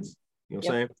makes sense. You know what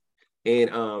I'm saying? And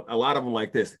a lot of them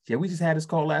like this. Yeah, we just had this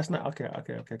call last night.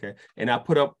 Okay. And I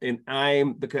put up,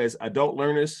 and because adult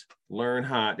learners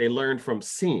they learn from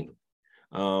seeing.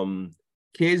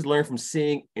 Kids learn from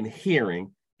seeing and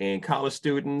hearing, and college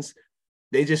students,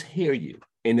 they just hear you.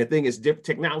 And the thing is,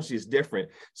 technology is different.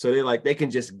 So they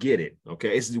can just get it.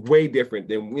 Okay. It's way different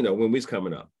than, when we was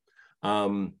coming up.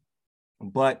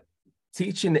 But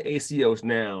teaching the ACOs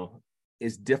now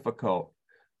is difficult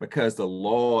because the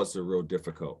laws are real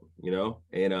difficult, and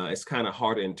it's kind of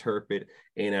hard to interpret.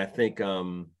 And I think,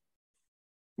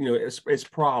 it's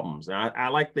problems. I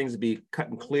like things to be cut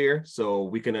and clear so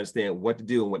we can understand what to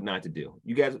do and what not to do.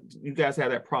 You guys have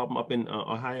that problem up in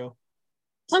Ohio?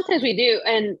 Sometimes we do.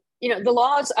 And, the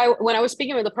laws, when I was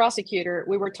speaking with the prosecutor,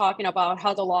 we were talking about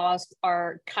how the laws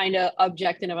are kind of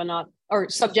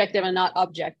subjective and not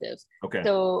objective. Okay.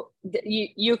 So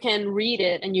you can read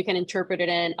it and you can interpret it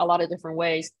in a lot of different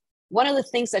ways. One of the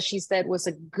things that she said was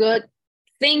a good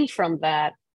thing from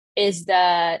that is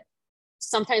that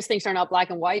sometimes things are not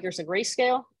black and white. There's a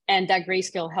grayscale, and that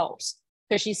grayscale helps.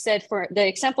 Because she said, for the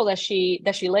example that she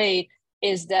laid,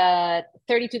 is that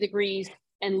 32 degrees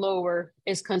and lower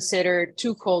is considered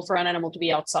too cold for an animal to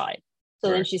be outside.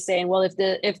 So Then she's saying, well, if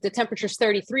the temperature is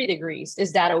 33 degrees,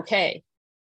 is that okay?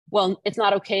 well, it's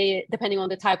not okay depending on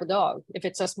the type of dog. If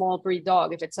it's a small breed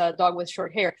dog, if it's a dog with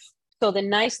short hair. So the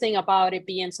nice thing about it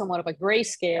being somewhat of a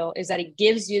grayscale is that it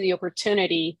gives you the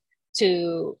opportunity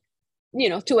to,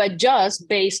 to adjust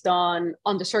based on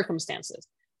the circumstances.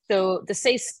 So the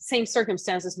same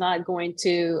circumstance is not going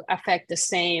to affect the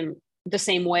same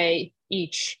way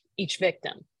each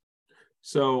victim.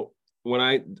 So when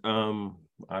I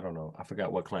don't know, I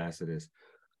forgot what class it is.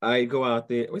 I go out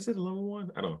there. Was it a level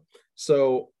 1? I don't know.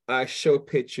 So I show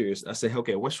pictures. I say,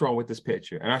 okay, what's wrong with this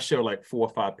picture? And I show like 4 or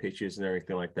 5 pictures and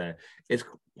everything like that. It's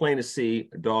plain to see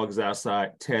dogs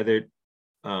outside tethered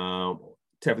to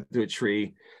a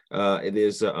tree. It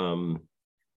is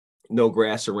no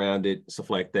grass around it, stuff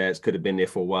like that. It could have been there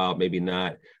for a while, maybe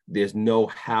not. There's no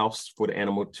house for the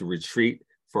animal to retreat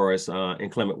for us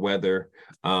inclement weather.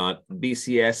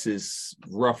 BCS is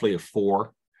roughly a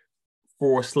 4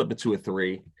 slipping to a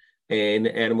 3, and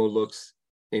the animal looks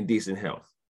in decent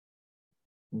health.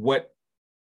 When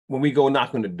we go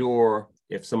knock on the door,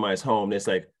 if somebody's home, it's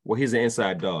like, well, he's an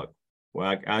inside dog.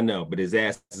 Well, I know, but his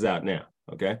ass is out now.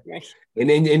 Okay. Right. And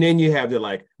then you have the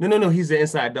like, no, he's an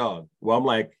inside dog. Well, I'm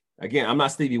like, again, I'm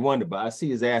not Stevie Wonder, but I see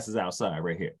his ass is outside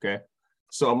right here. Okay.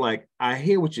 So I'm like, I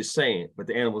hear what you're saying, but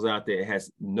the animal's out there, it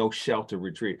has no shelter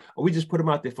retreat. Or we just put him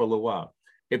out there for a little while.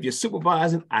 If you're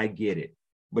supervising, I get it.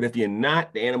 But if you're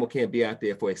not, the animal can't be out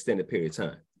there for an extended period of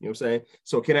time. You know what I'm saying?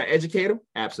 So can I educate them?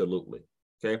 Absolutely.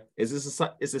 Okay. Is it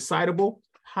citable?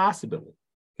 Possibly.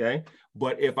 Okay.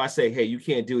 But if I say, hey, you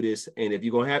can't do this, and if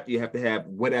you're going to have to, you have to have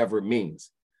whatever it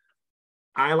means.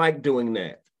 I like doing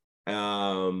that.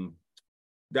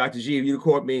 Dr. G, if you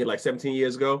caught me like 17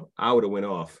 years ago, I would have went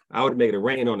off. I would have made it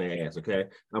rain on their ass. Okay.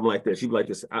 I'm like this. You'd be like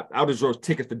this. I would have drove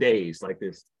tickets for days like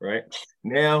this. Right.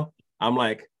 Now I'm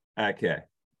like, okay.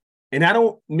 And I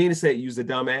don't mean to say use a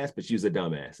dumbass, but use a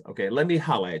dumbass. Okay, let me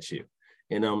holler at you.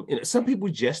 And some people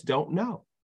just don't know.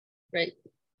 Right.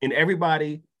 And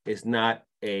everybody is not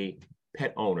a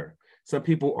pet owner. Some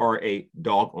people are a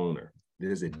dog owner.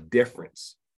 There's a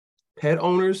difference. Pet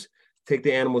owners take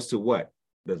the animals to what?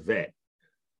 The vet.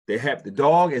 They have the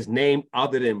dog is named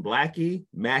other than Blackie,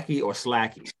 Mackie, or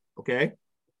Slacky. Okay.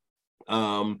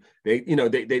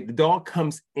 The dog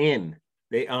comes in.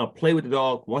 They play with the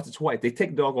dog once or twice. They take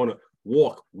the dog on a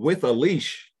walk with a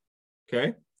leash,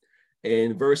 okay?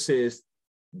 And versus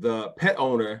the pet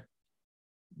owner,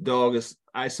 dog is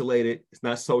isolated, it's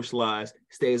not socialized,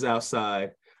 stays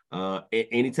outside,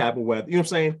 any type of weather. You know what I'm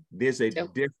saying? There's a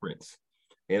difference.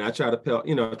 And I try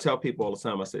to tell people all the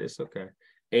time, I say, it's okay.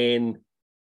 And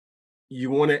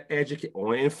you want to educate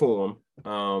or inform,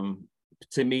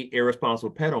 to meet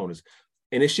irresponsible pet owners.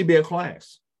 And it should be a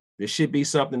class. This should be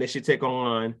something they should take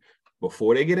online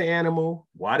before they get an animal,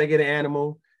 why they get an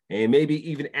animal, and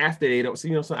maybe even after they don't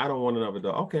see, so I don't want another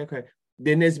dog. Okay.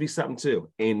 Then there's to be something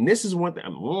too. And this is one thing.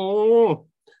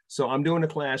 So I'm doing a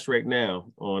class right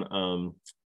now on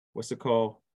what's it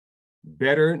called?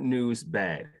 Better news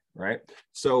bad, right?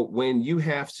 So when you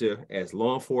have to, as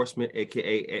law enforcement,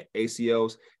 aka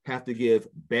ACOs, have to give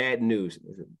bad news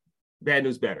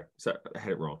better. Sorry, I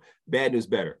had it wrong. Bad news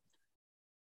better.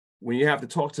 When you have to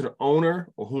talk to the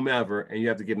owner or whomever, and you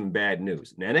have to give them bad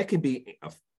news. Now that can be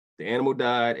the animal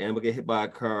died, animal get hit by a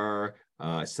car,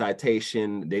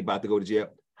 citation, they about to go to jail.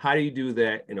 How do you do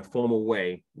that in a formal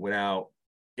way without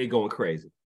it going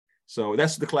crazy? So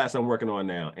that's the class I'm working on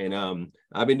now. And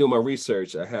I've been doing my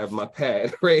research. I have my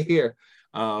pad right here.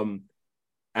 I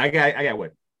got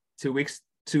what, 2 weeks,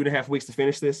 2.5 weeks to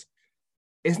finish this.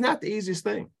 It's not the easiest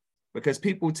thing because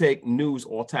people take news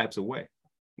all types of way.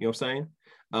 You know what I'm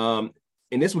saying?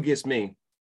 And this what gets me.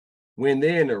 When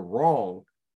they're in the wrong,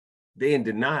 they're in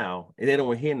denial and they don't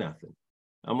want to hear nothing.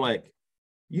 I'm like,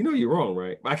 you're wrong,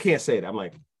 right? I can't say that. I'm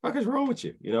like, what is wrong with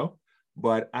you?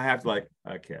 But I have to like,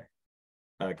 okay.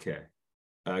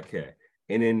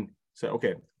 And then say,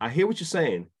 okay, I hear what you're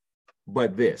saying,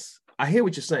 but this, I hear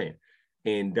what you're saying.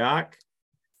 And doc,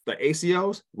 the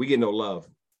ACOs, we get no love.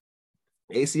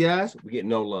 ACIs, we get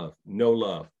no love.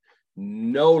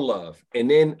 And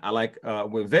then I like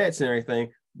with vets and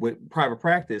everything, with private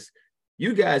practice,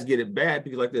 you guys get it bad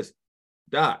because like this,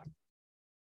 doc,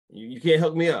 you can't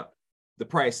hook me up. The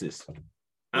prices.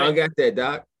 I don't got that,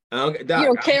 doc. Doc, you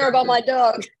don't care about my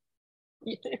dog.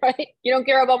 Right? You don't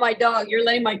care about my dog. You're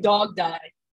letting my dog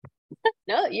die.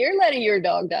 No, you're letting your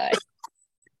dog die.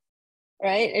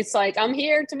 Right? It's like, I'm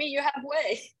here to meet you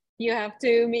halfway. You have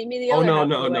to meet me the other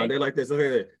halfway. No. They're like this.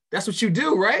 Okay. That's what you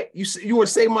do, right? You want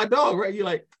to save my dog, right? You're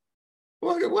like,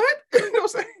 what? You know what I'm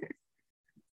saying?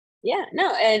 Yeah,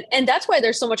 no. And that's why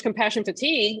there's so much compassion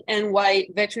fatigue and why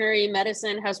veterinary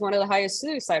medicine has one of the highest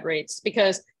suicide rates,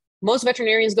 because most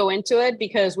veterinarians go into it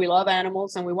because we love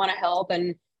animals and we want to help,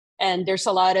 and there's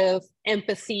a lot of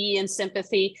empathy and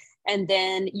sympathy. And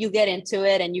then you get into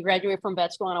it and you graduate from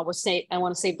vet school and I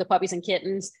want to save the puppies and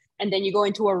kittens. And then you go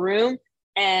into a room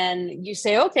and you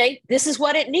say, okay, this is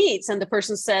what it needs. And the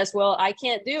person says, well, I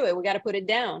can't do it. We got to put it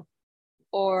down.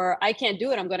 Or I can't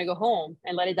do it. I'm going to go home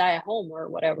and let it die at home or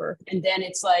whatever. And then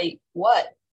it's like,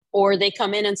 what? Or they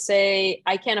come in and say,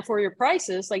 I can't afford your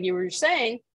prices, like you were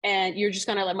saying, and you're just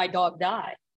going to let my dog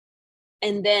die.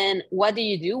 And then what do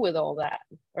you do with all that,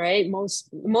 right?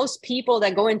 Most people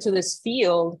that go into this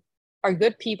field are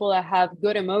good people that have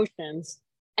good emotions,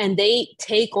 and they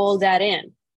take all that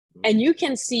in. And you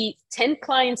can see 10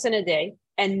 clients in a day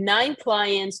and 9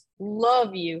 clients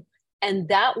love you. And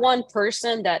that one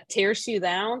person that tears you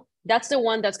down, that's the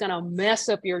one that's going to mess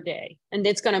up your day, and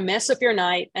it's going to mess up your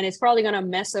night, and it's probably going to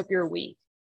mess up your week.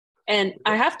 And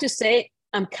I have to say,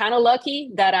 I'm kind of lucky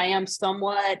that I am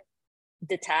somewhat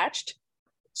detached.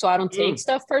 So I don't take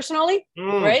stuff personally,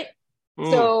 right?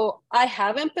 So I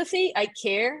have empathy. I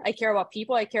care about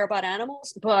people. I care about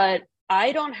animals, but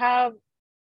I don't have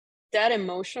that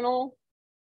emotional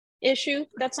issue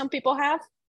that some people have.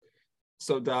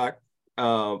 So Doc,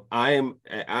 I am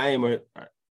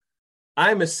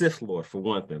a Sith Lord for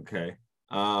one thing. Okay.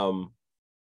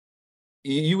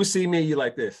 You would see me, you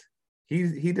like this.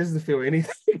 He doesn't feel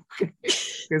anything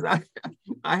because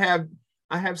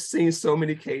I have seen so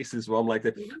many cases where I'm like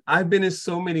that. I've been in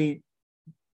so many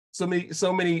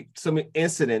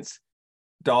incidents.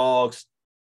 Dogs,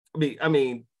 I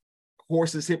mean,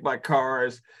 horses hit by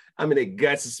cars. I mean, their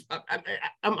guts.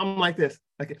 I'm like this.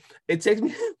 Like it takes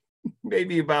me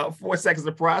maybe about 4 seconds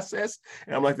to process,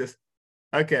 and I'm like this.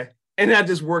 Okay, and I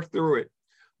just work through it.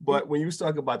 But when you was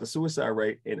talking about the suicide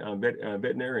rate in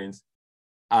veterinarians,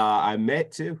 I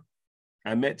met two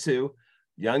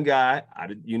young guy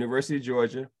out of University of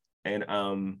Georgia,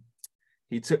 and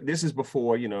he took. This is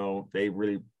before they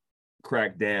really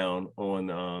cracked down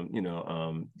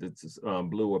on this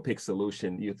blue or pink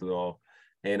solution euthanol,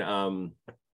 and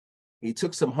he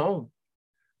took some home.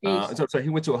 So he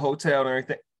went to a hotel and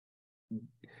everything.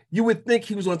 You would think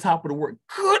he was on top of the world.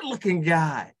 Good looking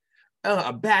guy,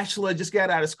 a bachelor, just got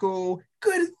out of school,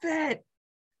 good vet,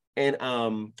 and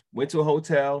went to a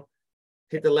hotel,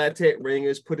 hit the lactate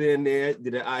ringers, put it in there,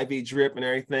 did an IV drip and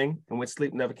everything, and went to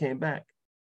sleep, never came back.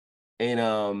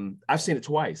 And I've seen it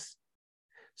twice.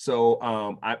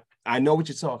 So I know what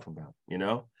you're talking about,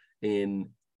 and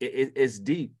it's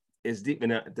deep. It's deep.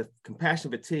 And the compassion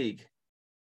fatigue,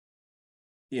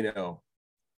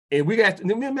 and we got,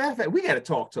 matter of fact, we got to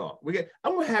talk. I'm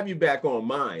going to have you back on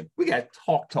mine. We got to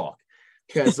talk.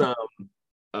 Because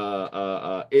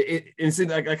it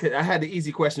seemed like I had the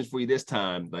easy questions for you this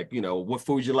time. Like, what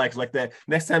food you like that.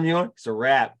 Next time you're on, it's a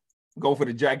wrap. Go for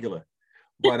the jugular.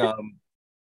 But,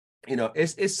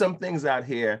 it's some things out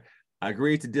here. I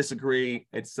agree to disagree.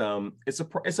 It's a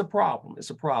problem. It's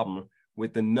a problem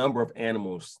with the number of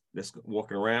animals that's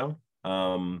walking around.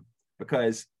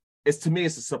 Because to me,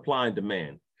 it's a supply and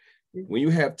demand. When you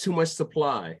have too much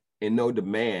supply and no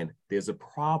demand, there's a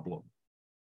problem.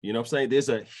 You know what I'm saying? There's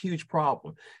a huge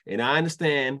problem. And I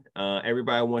understand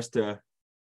everybody wants to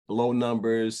low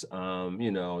numbers,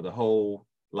 the whole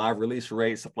live release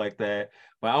rate, stuff like that.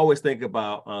 But I always think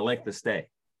about length of stay.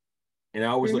 And I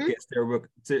always look at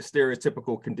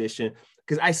stereotypical condition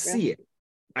because I see it.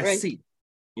 I see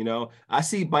it. I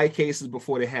see bite cases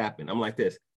before they happen. I'm like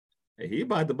this. Hey, he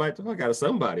about to bite the fuck out of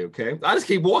somebody, okay? I just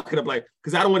keep walking up like,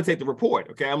 because I don't want to take the report,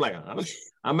 okay? I'm like,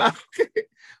 I'm out.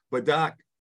 But Doc,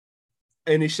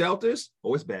 in the shelters,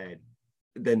 it's bad.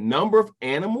 The number of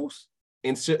animals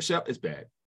in shelter is bad.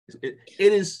 It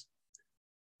is.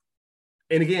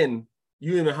 And again,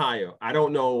 you in Ohio, I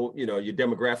don't know, your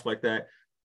demographic like that.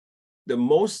 The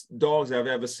most dogs I've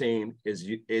ever seen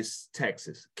is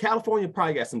Texas. California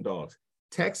probably got some dogs.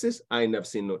 Texas, I ain't never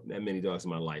seen that many dogs in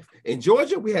my life. In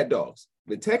Georgia, we had dogs.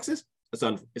 In Texas, it's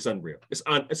unreal. It's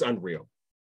unreal.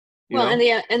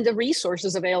 And the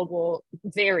resources available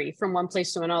vary from one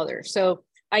place to another. So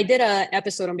I did an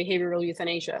episode on behavioral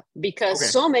euthanasia because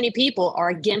so many people are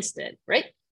against it, right?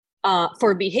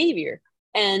 For behavior.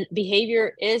 And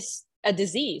behavior is a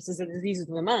disease. It's a disease of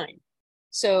the mind.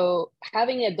 So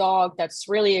having a dog that's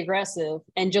really aggressive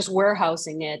and just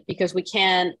warehousing it because we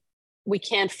can't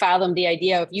fathom the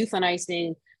idea of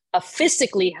euthanizing a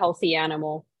physically healthy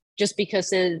animal just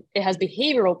because it has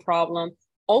behavioral problem.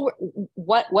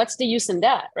 What's the use in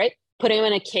that, right? Putting him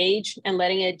in a cage and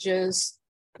letting it just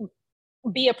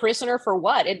be a prisoner for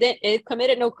what? It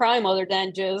committed no crime other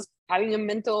than just having a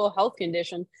mental health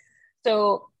condition.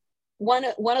 So one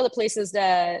of the places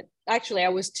that actually I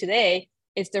was today,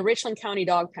 It's the Richland County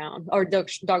Dog Pound or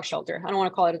dog shelter. I don't want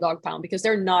to call it a dog pound because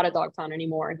they're not a dog pound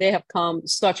anymore. They have come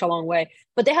such a long way,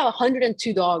 but they have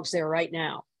 102 dogs there right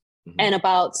now. Mm-hmm. And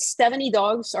about 70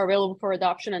 dogs are available for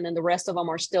adoption. And then the rest of them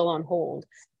are still on hold.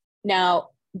 Now,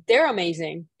 they're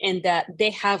amazing in that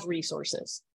they have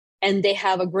resources and they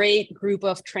have a great group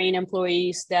of trained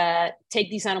employees that take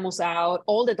these animals out.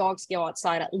 All the dogs go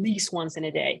outside at least once in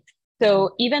a day.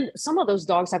 So even some of those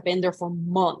dogs have been there for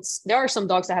months. There are some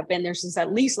dogs that have been there since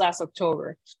at least last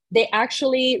October. They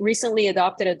actually recently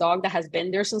adopted a dog that has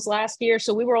been there since last year.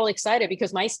 So we were all excited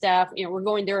because my staff, we're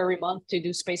going there every month to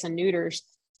do space and neuters,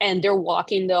 and they're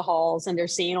walking the halls and they're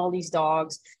seeing all these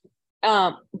dogs.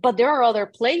 But there are other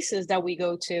places that we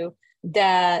go to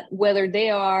that, whether they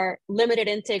are limited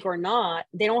intake or not,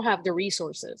 they don't have the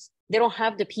resources. They don't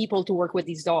have the people to work with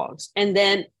these dogs. And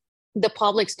then the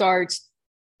public starts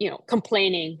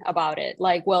complaining about it.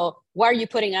 Like, well, why are you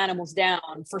putting animals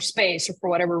down for space or for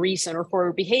whatever reason or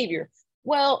for behavior?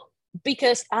 Well,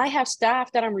 because I have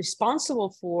staff that I'm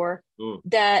responsible for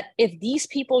that if these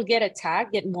people get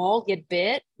attacked, get mauled, get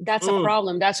bit, that's a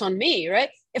problem. That's on me, right?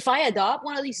 If I adopt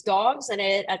one of these dogs and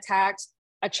it attacks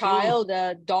a child,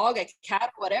 a dog, a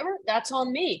cat, whatever, that's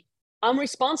on me. I'm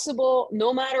responsible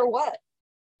no matter what.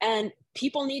 And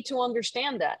people need to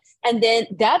understand that. And then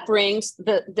that brings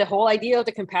the whole idea of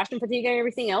the compassion fatigue and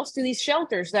everything else to these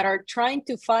shelters that are trying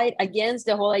to fight against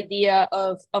the whole idea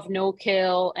of no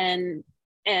kill and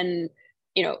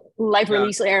life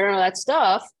release air and all that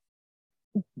stuff.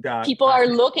 Doc, people are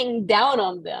looking down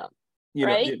on them,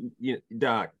 right?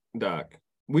 Doc,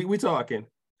 we talking.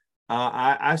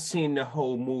 I've seen the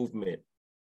whole movement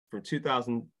from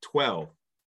 2012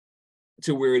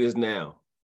 to where it is now.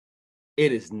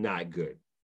 It is not good.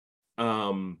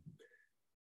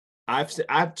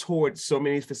 I've toured so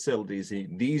many facilities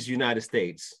in these United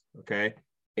States, okay,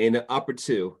 in the upper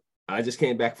two. I just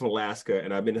came back from Alaska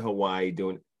and I've been to Hawaii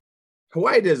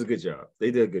Hawaii does a good job.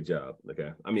 They did a good job,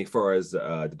 okay? I mean, as far as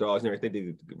the dogs and everything, they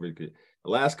did really good.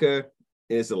 Alaska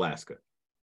is Alaska.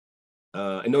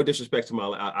 And no disrespect to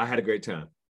I had a great time.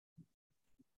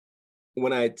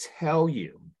 When I tell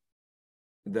you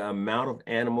the amount of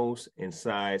animals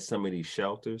inside some of these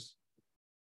shelters,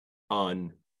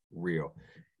 unreal.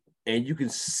 And you can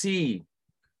see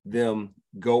them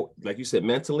go, like you said,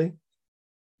 mentally,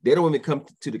 they don't even come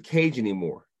to the cage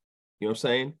anymore. You know what I'm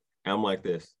saying? And I'm like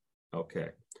this, okay.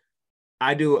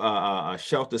 I do a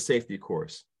shelter safety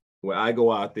course where I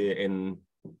go out there and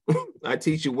I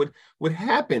teach you what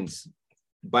happens,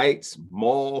 bites,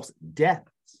 mauls,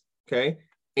 deaths, okay,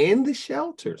 in the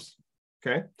shelters,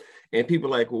 okay? And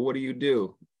people are like, well, what do you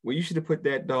do? Well, you should have put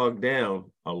that dog down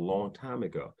a long time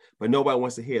ago, but nobody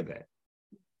wants to hear that.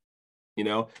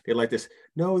 They're like this,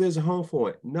 no, there's a home for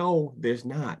it. No, there's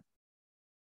not.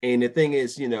 And the thing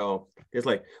is, it's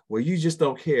like, well, you just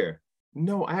don't care.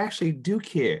 No, I actually do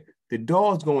care. The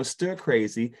dog's going stir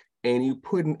crazy and you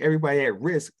putting everybody at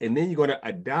risk. And then you're going to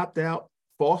adopt out,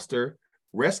 foster,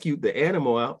 rescue the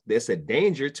animal out that's a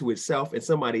danger to itself and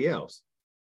somebody else.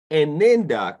 And then,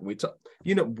 Doc, we talk,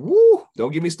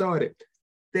 don't get me started.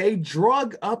 They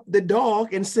drug up the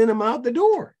dog and sent him out the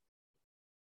door.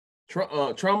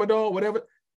 Tramadol, whatever.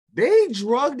 They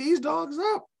drug these dogs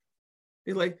up.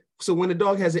 It's like, so when the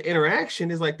dog has an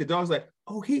interaction, it's like the dog's like,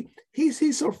 oh,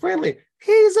 he's so friendly.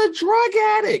 He's a drug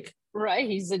addict. Right.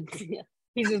 He's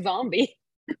a zombie.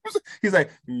 He's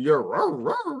like, you're rah,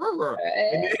 rah, rah, rah.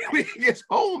 And then when he gets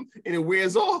home and it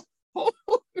wears off,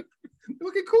 look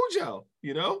at Cujo,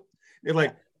 They're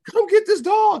like, come get this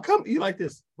dog. Come. You like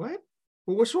this. What?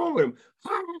 Well, what's wrong with him?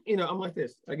 I'm like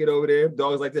this. I get over there.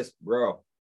 Dog's like this. Bro,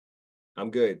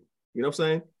 I'm good. You know what I'm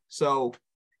saying? So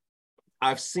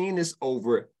I've seen this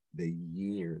over the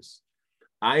years.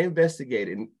 I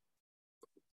investigated.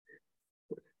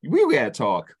 We had a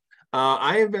talk.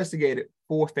 I investigated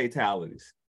 4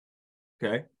 fatalities.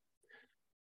 Okay.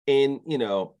 And,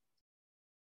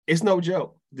 it's no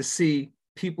joke to see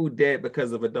people dead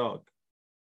because of a dog.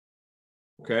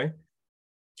 Okay.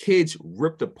 Kids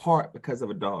ripped apart because of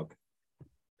a dog.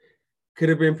 Could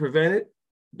have been prevented?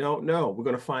 Don't know. We're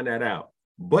going to find that out.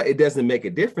 But it doesn't make a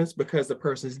difference because the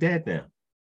person's dead now.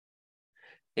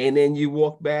 And then you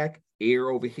walk back, ear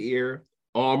over here,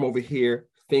 arm over here,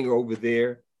 finger over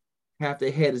there. Half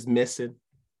their head is missing.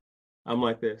 I'm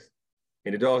like this.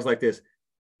 And the dog's like this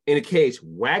in a cage,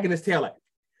 wagging his tail like,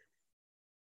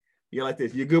 you're like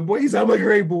this. You're a good boy? He's like, I'm a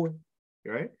great boy.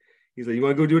 Right? He's like, you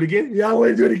want to go do it again? Yeah, I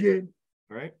want to do it again.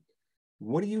 Right?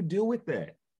 What do you do with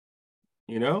that?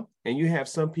 And you have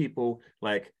some people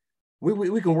like,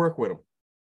 we can work with them.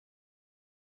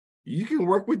 You can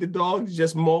work with the dogs,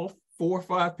 just maul 4 or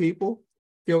 5 people.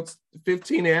 killed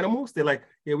 15 animals. They're like,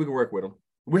 yeah, we can work with them.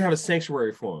 We have a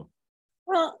sanctuary for them.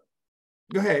 Well,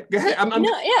 go ahead.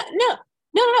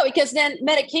 No, because then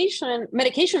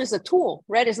medication is a tool,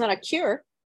 right? It's not a cure.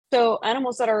 So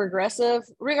animals that are aggressive,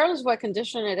 regardless of what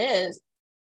condition it is,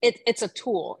 it's a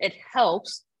tool. It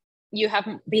helps. You have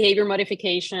behavior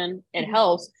modification. It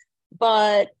helps.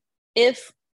 But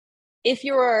if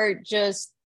you are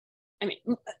just, I mean,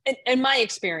 in my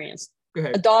experience,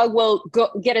 a dog will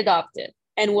get adopted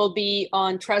and will be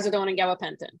on trazodone and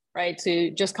gabapentin, right,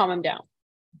 to just calm him down.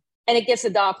 And it gets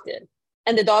adopted,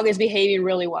 and the dog is behaving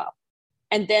really well.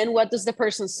 And then what does the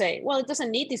person say? Well, it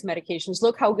doesn't need these medications.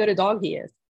 Look how good a dog he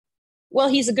is. Well,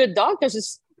 he's a good dog because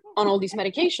he's on all these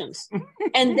medications.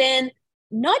 And then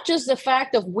not just the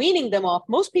fact of weaning them off.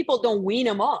 Most people don't wean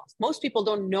them off. Most people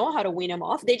don't know how to wean them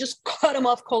off. They just cut them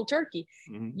off cold turkey.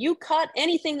 Mm-hmm. You cut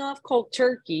anything off cold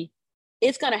turkey,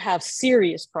 it's going to have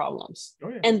serious problems. Oh,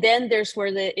 yeah. And then there's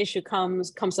where the issue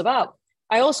comes about.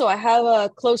 I have a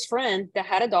close friend that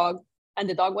had a dog, and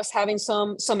the dog was having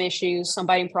some issues, some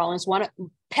biting problems. One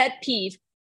pet peeve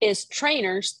is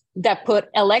trainers that put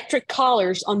electric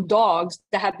collars on dogs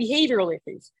that have behavioral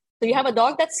issues. So you have a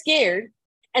dog that's scared,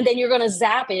 and then you're going to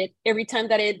zap it every time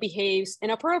that it behaves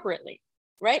inappropriately,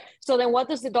 right? So then what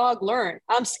does the dog learn?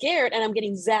 I'm scared and I'm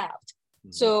getting zapped.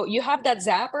 Mm-hmm. So you have that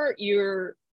zapper,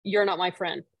 you're not my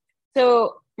friend.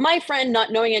 So my friend,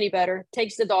 not knowing any better,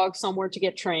 takes the dog somewhere to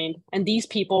get trained, and these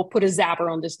people put a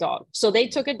zapper on this dog. So they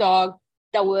took a dog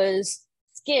that was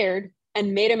scared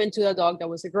and made him into a dog that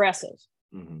was aggressive.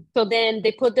 Mm-hmm. So then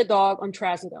they put the dog on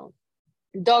trazodone.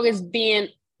 The dog is being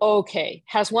okay,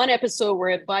 has one episode where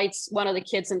it bites one of the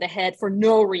kids in the head for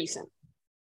no reason.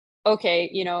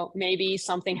 Okay, maybe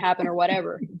something happened or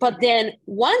whatever. But then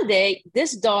one day,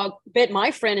 this dog bit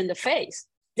my friend in the face,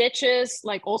 stitches,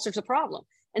 like all sorts of problems.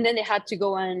 And then they had to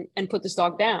go and put this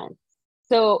dog down.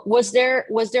 So was there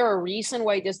a reason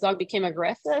why this dog became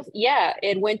aggressive? Yeah,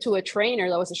 it went to a trainer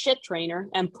that was a shit trainer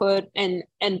and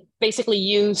basically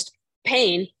used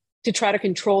pain to try to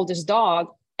control this dog,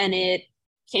 and it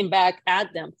came back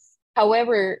at them.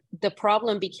 However, the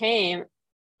problem became,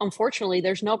 unfortunately,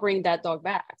 there's no bringing that dog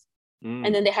back.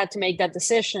 And then they had to make that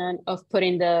decision of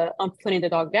putting the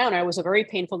dog down. And it was a very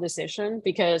painful decision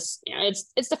because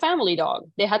it's the family dog.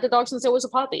 They had the dog since it was a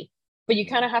puppy. But you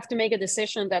kind of have to make a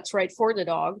decision that's right for the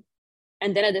dog,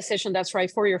 and then a decision that's right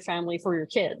for your family, for your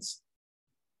kids.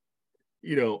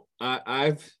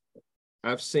 I've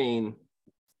seen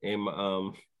in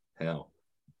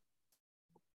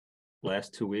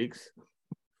last 2 weeks,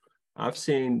 I've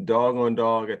seen dog on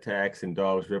dog attacks and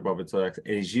dogs rip off attacks,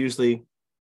 and it's usually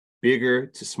bigger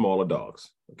to smaller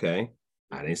dogs. Okay,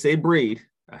 I didn't say breed.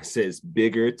 I said it's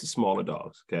bigger to smaller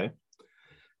dogs. Okay,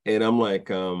 and I'm like,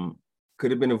 could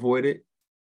have been avoided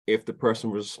if the person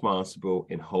was responsible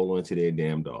and hold on to their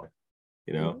damn dog.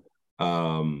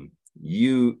 I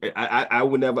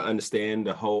would never understand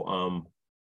the whole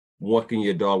walking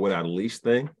your dog without a leash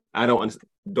thing. I don't understand.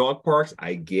 Dog parks,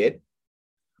 I get,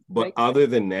 but right. Other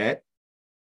than that,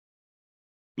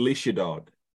 leash your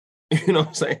dog. You know what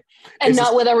I'm saying? And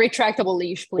not with a retractable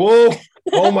leash, please.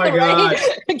 Oh my God.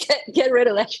 Get rid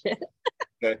of that shit.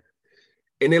 Okay.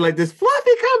 And they're like, this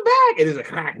Fluffy, come back. And it's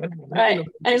like, right.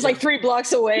 And it's like 3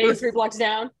 blocks away, 3 blocks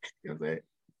down.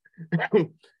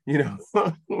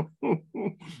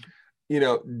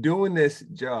 Doing this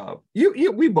job,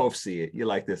 we both see it. You're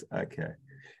like this. Okay.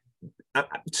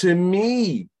 To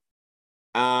me,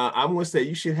 I'm going to say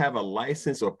you should have a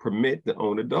license or permit to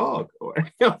own a dog or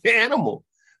animal.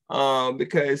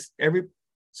 Because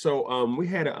we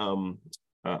had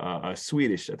a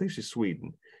Swedish, I think she's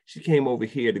Sweden. She came over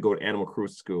here to go to animal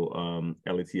cruise school,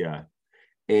 LETI,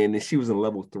 and she was in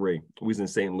level 3. We was in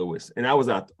St. Louis, and I was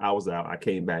out. I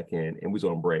came back in, and we was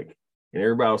on break, and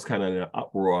everybody was kind of in an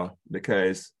uproar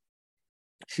because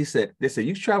they said,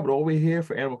 you traveled all the way here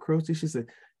for animal cruelty? She said,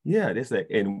 yeah. They said,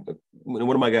 and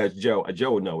one of my guys, Joe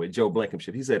would know it, Joe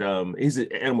Blankenship. He said, he's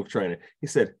an animal trainer. He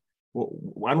said, well,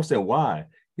 I don't understand why.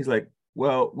 He's like,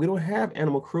 well, we don't have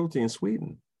animal cruelty in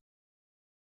Sweden.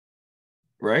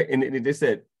 Right? And they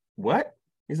said, what?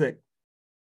 He's like,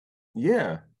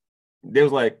 yeah. They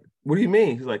was like, what do you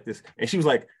mean? He's like this. And she was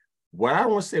like, well, I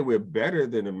don't want to say we're better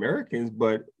than Americans,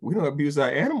 but we don't abuse our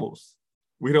animals.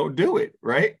 We don't do it.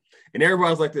 Right? And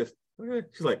everybody's like this.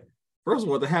 She's like, first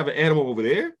of all, to have an animal over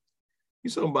there,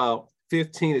 you're talking about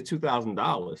 $1,500 to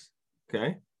 $2,000.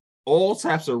 Okay? All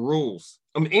types of rules.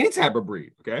 I mean, any type of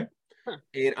breed. Okay? Huh.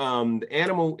 And the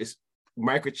animal is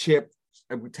microchipped,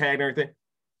 tagged and everything.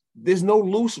 There's no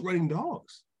loose running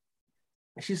dogs.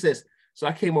 And she says, so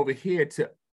I came over here to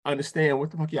understand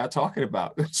what the fuck y'all talking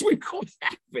about. So we call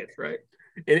it, right?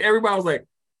 And everybody was like,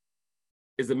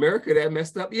 is America that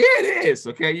messed up? Yeah, it is.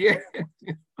 Okay, yeah.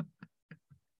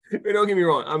 But don't get me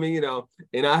wrong. I mean,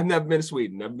 and I've never been to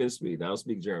Sweden. I've been to Sweden. I don't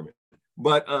speak German.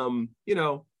 But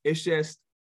it's just,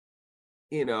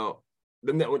 I got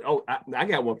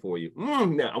one for you. Now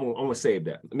I'm gonna save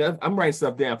that. I'm writing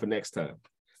stuff down for next time.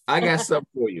 I got something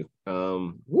for you.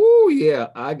 Yeah,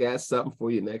 I got something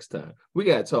for you next time. We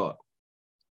gotta talk.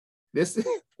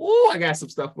 I got some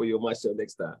stuff for you on my show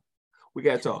next time. We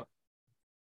gotta talk.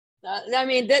 I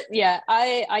mean,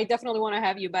 I definitely want to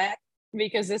have you back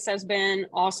because this has been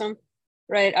awesome,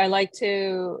 right? I like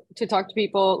to talk to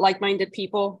people, like-minded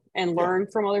people, and learn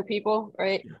from other people,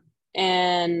 right? Yeah.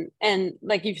 And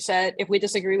like you said, if we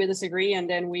disagree, we disagree, and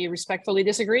then we respectfully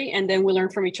disagree, and then we learn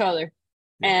from each other.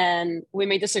 Yeah. And we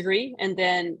may disagree and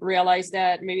then realize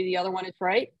that maybe the other one is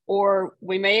right, or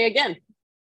we may again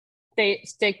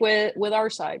stick with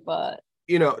our side. But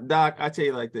Doc, I tell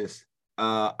you like this.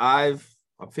 I'm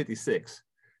 56,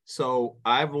 so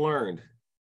I've learned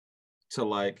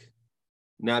to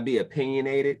not be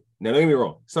opinionated. Now, don't get me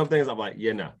wrong. Some things I'm like,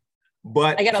 yeah, no.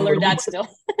 But I gotta learn that still.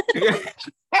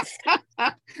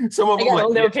 Some of them I got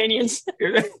all the opinions.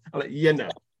 I'm like, yeah, no,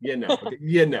 okay,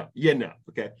 yeah, no,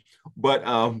 okay. But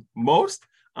most,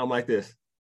 I'm like this.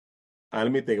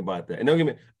 Let me think about that. And don't get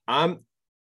me, I'll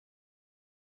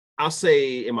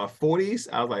say in my 40s,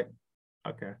 I was like,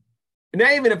 okay. And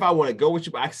not even if I want to go with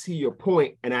you, but I see your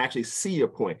point, and I actually see your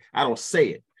point. I don't say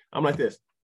it. I'm like this.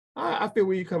 I feel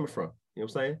where you're coming from. You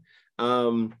know what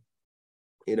I'm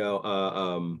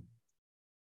saying?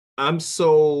 I'm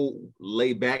so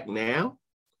laid back now.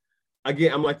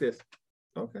 Again, I'm like this.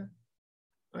 Okay,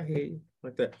 I hear you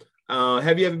like that.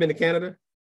 Have you ever been to Canada?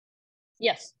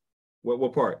 Yes.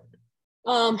 What part?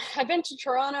 I've been to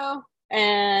Toronto,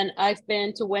 and I've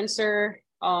been to Windsor.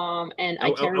 And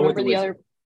I can't remember the other.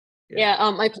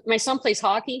 Yeah. My son plays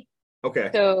hockey. Okay.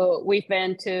 So we've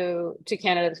been to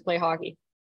Canada to play hockey.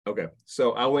 Okay.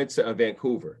 So I went to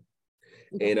Vancouver.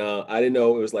 And I didn't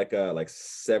know it was like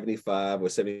 75 or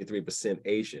 73%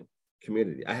 Asian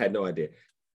community. I had no idea.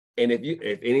 And if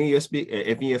any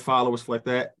of your followers like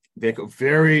that, they're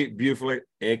very beautifully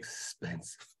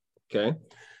expensive. Okay.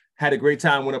 Had a great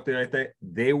time, went up there, I think.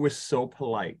 They were so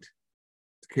polite.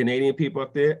 Canadian people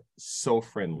up there, so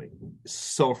friendly.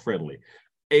 So friendly.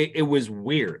 It was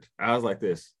weird. I was like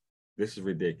this is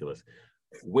ridiculous.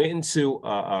 Went into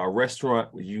a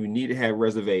restaurant where you need to have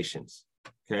reservations.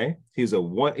 Okay, he was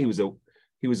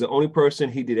the only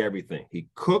person. He did everything. He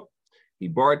cooked, he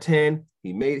bartended,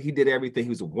 he did everything. He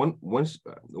was a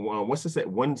one-stop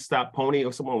pony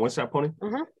or someone one-stop pony.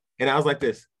 Mm-hmm. And I was like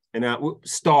this, and I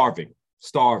starving.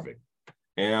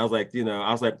 And I was like,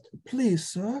 please,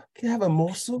 sir, can I have a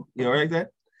morsel? Like that.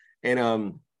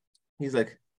 And he's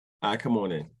like, all right, come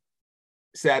on in.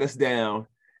 Sat us down,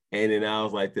 and then I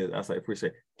was like this. I was like,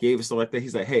 appreciate it. Gave us something like that.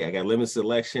 He's like, hey, I got limited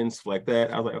selections like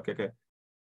that. I was like, okay.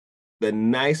 The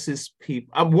nicest people.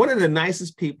 I'm one of the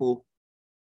nicest people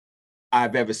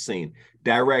I've ever seen.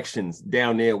 Directions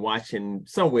down there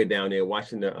somewhere down there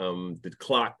watching the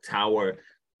clock tower,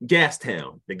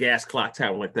 the gas clock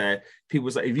tower like that. People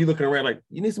was like, if you're looking around like,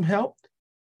 you need some help?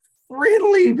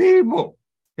 Friendly people.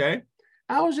 Okay.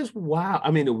 I was just, wow. I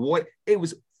mean, it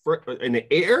was in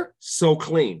the air, so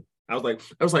clean. I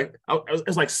was like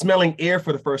smelling air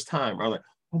for the first time. I was like,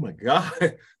 oh my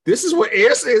God, this is what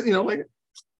air says, like.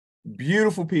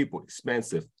 Beautiful people,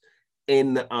 expensive.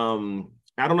 And I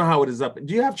don't know how it is up.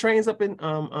 Do you have trains up in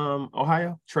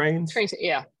Ohio? Trains,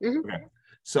 yeah. Mm-hmm. Okay.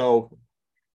 So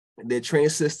the train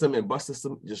system and bus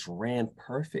system just ran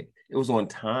perfect. It was on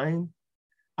time.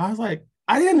 I was like,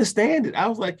 I didn't understand it. I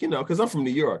was like, because I'm from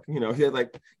New York, he had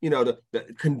like, the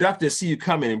conductor see you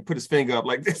coming and put his finger up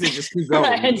like this and just keep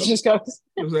going. And just goes.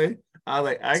 You know what I'm saying? I was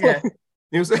like, I got, you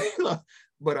know what I'm saying?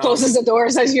 But closes the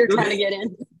doors as you're trying to get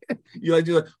in. You're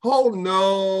like, oh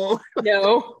no.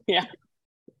 No, yeah.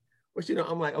 But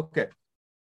I'm like, okay.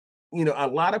 A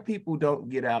lot of people don't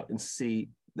get out and see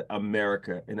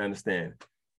America and understand.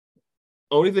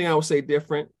 Only thing I would say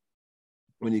different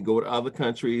when you go to other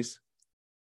countries,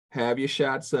 have your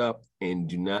shots up and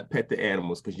do not pet the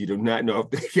animals because you do not know if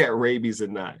they got rabies or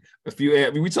not.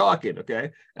 We talking,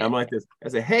 okay? And I'm like this. I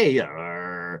say, hey,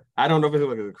 I don't know if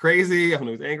it's crazy. I don't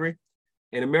know if it's angry.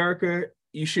 In America,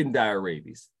 you shouldn't die of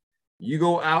rabies. You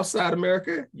go outside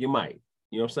America, you might.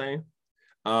 You know what I'm saying?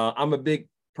 I'm a big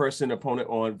opponent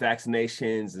on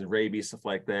vaccinations and rabies, stuff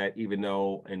like that, even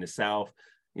though in the South,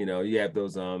 you have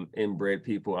those inbred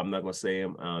people. I'm not going to say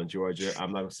them, Georgia.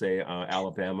 I'm not going to say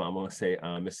Alabama. I'm going to say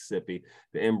Mississippi.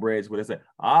 The inbreds, what they say,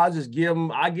 I'll just give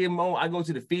them, I give them own. I go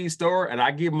to the feed store and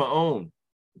I give them my own.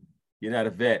 You're not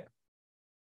a vet.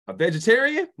 A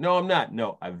vegetarian? No, I'm not.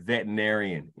 No, a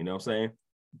veterinarian. You know what I'm saying?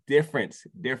 Difference.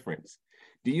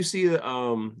 Do you see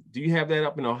do you have that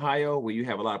up in Ohio where you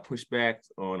have a lot of pushback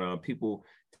on people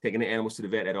taking the animals to the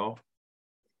vet at all?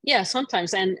 Yeah,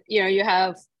 sometimes. And, you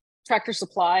have Tractor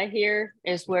Supply here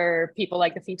is where people,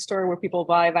 like the feed store, where people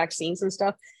buy vaccines and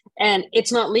stuff. And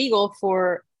it's not legal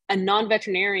for a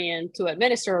non-veterinarian to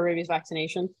administer a rabies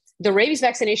vaccination. The rabies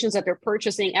vaccinations that they're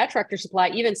purchasing at Tractor Supply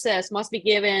even says must be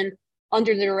given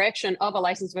under the direction of a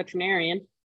licensed veterinarian.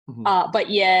 But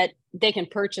yet they can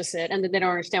purchase it and then they don't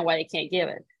understand why they can't give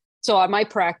it. So at my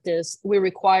practice, we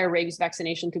require rabies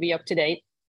vaccination to be up to date.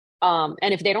 And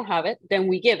if they don't have it, then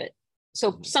we give it.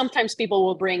 So sometimes people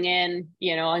will bring in,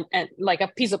 and like a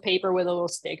piece of paper with a little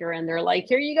sticker and they're like,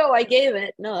 here you go, I gave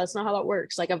it. No, that's not how that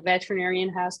works. Like a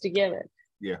veterinarian has to give it.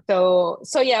 Yeah. So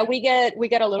yeah, we get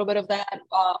a little bit of that.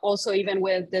 Also, even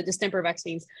with the distemper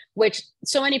vaccines, which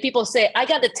so many people say, I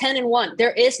got the 10-in-1.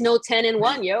 There is no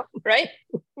 10-in-1, right?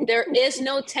 There is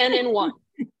no 10-in-1.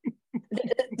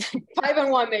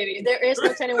 5-in-1, maybe. There is no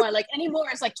 10-in-1. Like anymore,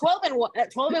 it's like 12-in-1,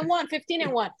 12-in-1,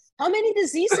 15-in-1. How many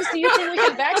diseases do you think we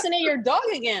can vaccinate your dog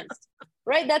against?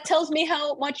 Right? That tells me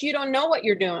how much you don't know what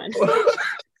you're doing.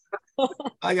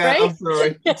 I'm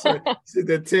sorry.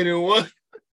 The 10-in-1.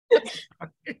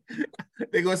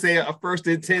 They're gonna say a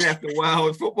 1st and 10 after a while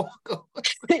in football.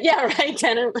 Yeah, right.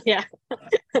 10, yeah.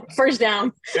 First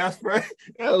down. That's right.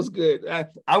 That was good.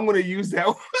 I'm gonna use that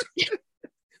one.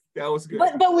 That was good.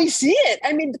 But we see it.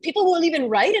 I mean, people will even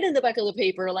write it in the back of the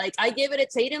paper. Like, I give it,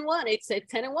 it's 8-in-1, it's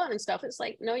 10-in-1 and stuff. It's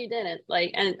like, no, you didn't.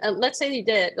 Like, and let's say you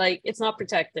did. Like, it's not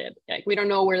protected. Like, we don't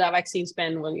know where that vaccine's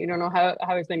been. When you don't know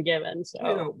how it's been given.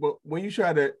 So, but when you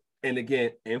try to, and again,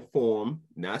 inform,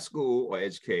 not school or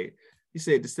educate, you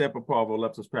say distemper, parvo,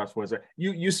 leptospirosis.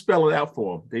 You spell it out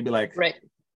for them. They'd be like, right.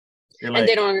 And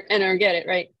they don't get it,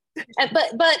 right?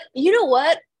 But you know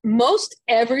what? Most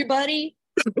everybody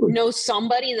knows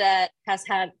somebody that has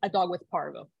had a dog with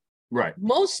parvo. Right.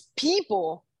 Most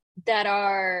people that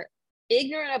are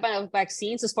ignorant about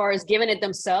vaccines, as far as giving it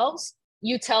themselves,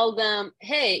 you tell them,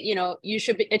 hey,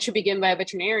 it should be given by a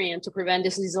veterinarian to prevent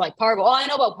diseases like parvo. All I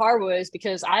know about parvo is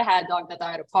because I had a dog that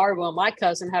died of parvo, and my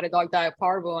cousin had a dog die of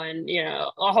parvo, and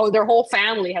their whole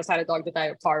family has had a dog that died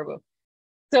of parvo.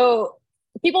 So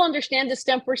people understand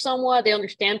distemper somewhat. They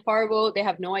understand parvo. They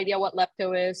have no idea what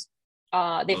lepto is.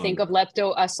 They think of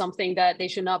lepto as something that they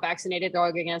should not vaccinate a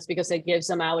dog against because it gives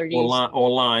them allergies. Or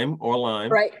Lyme.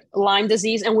 Right. Lyme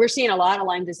disease. And we're seeing a lot of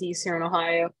Lyme disease here in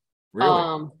Ohio.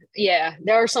 Really? Yeah,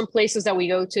 there are some places that we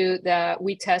go to that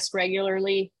we test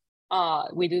regularly.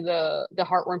 We do the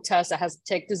heartworm test that has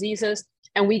tick diseases,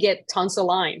 and we get tons of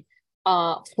Lyme.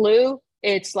 Flu,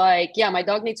 it's like, yeah, my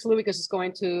dog needs flu because it's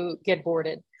going to get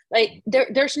boarded. Like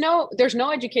there's no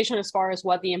education as far as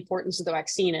what the importance of the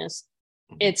vaccine is.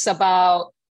 It's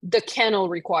about the kennel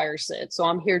requires it. So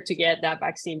I'm here to get that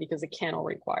vaccine because the kennel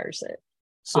requires it.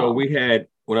 So we had,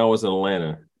 when I was in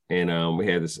Atlanta, and we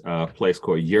had this place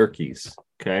called Yerkes,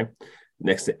 okay,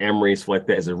 next to Emory's, like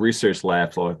that, as a research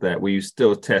lab, so like that, where you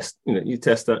still test, you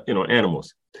test,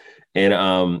 animals, and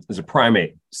there's a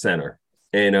primate center,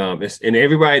 and and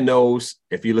everybody knows,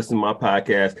 if you listen to my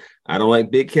podcast, I don't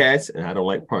like big cats and I don't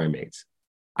like primates.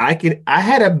 I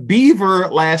had a beaver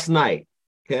last night,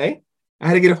 okay, I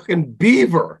had to get a fucking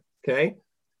beaver, okay.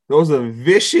 Those are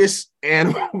vicious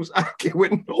animals. I don't care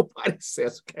what nobody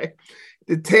says, okay.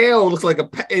 The tail looks like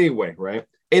anyway, right?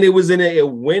 And it was in a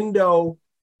window,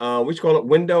 what you call it?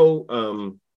 Window,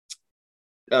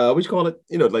 what you call it?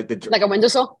 Like a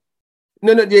windowsill?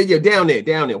 No, yeah, down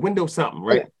there, window something,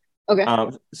 right? Okay.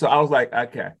 So I was like,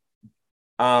 okay.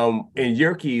 In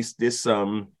Yerkes, this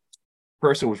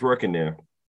person was working there.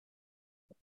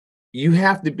 You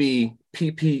have to be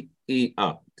PPE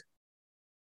up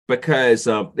because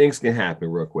things can happen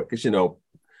real quick. Because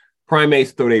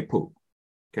primates throw their poop.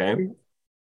 Okay. Mm-hmm.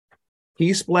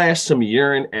 He splashed some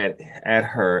urine at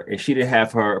her, and she didn't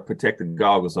have her protective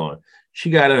goggles on.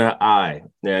 She got in her eye.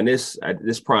 Now, and this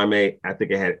primate, I think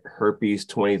it had herpes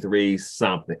 23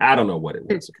 something. I don't know what it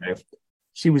was. Okay,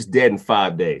 she was dead in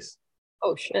 5 days.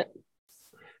 Oh shit!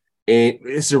 And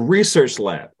it's a research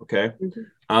lab. Okay,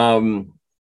 mm-hmm.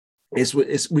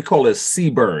 We call it a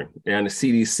C-burn and the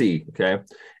CDC. Okay,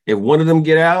 if one of them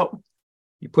get out,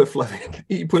 you put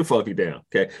Fluffy down.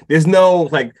 Okay. There's no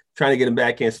like trying to get him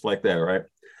back in, stuff like that, right?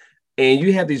 And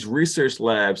you have these research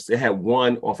labs. They had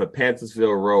one off of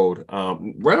Panthersville Road,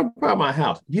 right by my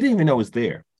house. You didn't even know it was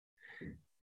there.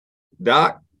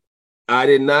 Doc, I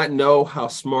did not know how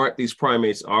smart these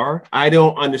primates are. I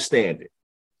don't understand it.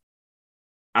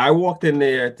 I walked in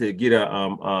there to get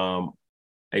a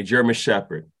German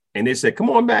Shepherd. And they said, come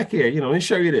on back here, let me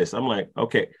show you this. I'm like,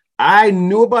 okay. I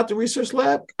knew about the research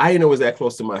lab. I didn't know it was that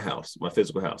close to my house, my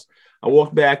physical house. I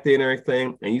walked back there and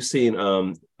everything, and you seen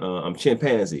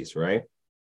chimpanzees, right?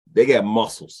 They got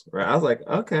muscles, right? I was like,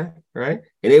 okay, right?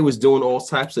 And they was doing all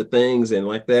types of things and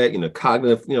like that,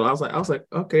 cognitive, I was like,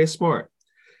 okay, smart.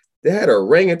 They had a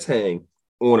orangutan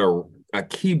on a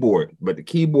keyboard, but the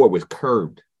keyboard was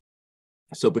curved.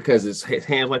 So because his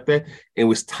hands like that, it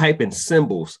was typing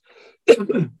symbols,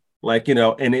 like,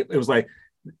 and it was like,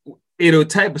 it'll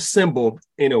type a symbol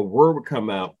and a word would come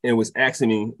out and it was asking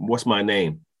me, what's my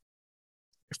name?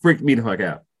 It freaked me the fuck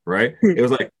out, right? It was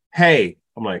like, hey,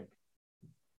 I'm like,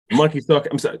 monkey's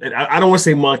talking. I'm sorry, I don't want to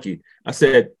say monkey. I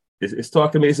said, it's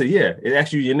talking to me. He said, yeah, it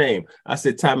asked you your name. I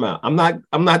said, time out. I'm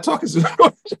not talking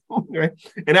to right?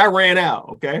 And I ran out,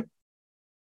 okay?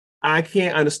 I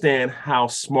can't understand how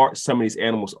smart some of these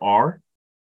animals are.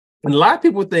 And a lot of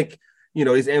people think,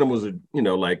 these animals are,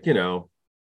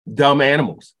 dumb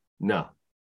animals. No,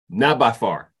 not by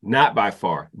far, not by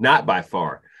far, not by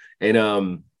far.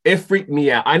 And it freaked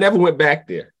me out. I never went back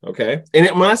there, okay?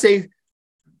 And when I say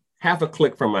half a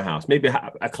click from my house, maybe a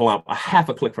half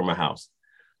a click from my house,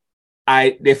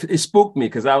 it spooked me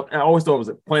because I always thought it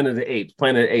was Planet of the Apes,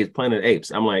 Planet of the Apes, Planet of the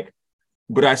Apes. I'm like,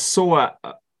 but I saw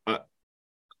a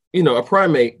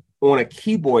primate on a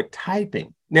keyboard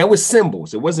typing. Now it was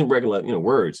symbols. It wasn't regular,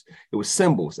 words. It was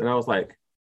symbols. And I was like,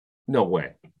 no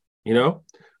way,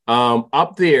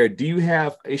 up there, do you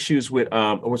have issues with,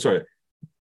 have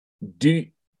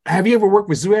you ever worked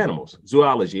with zoo animals,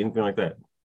 zoology, anything like that?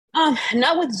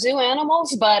 Not with zoo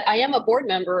animals, but I am a board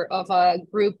member of a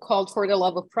group called For the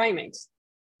Love of Primates.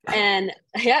 And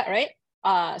yeah, right.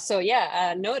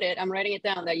 Noted. I'm writing it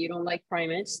down that you don't like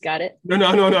primates. Got it? No.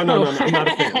 I'm not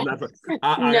a fan. I'm not a fan.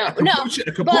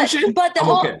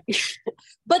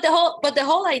 But the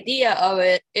whole idea of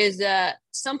it is that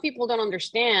some people don't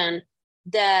understand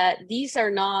that these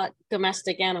are not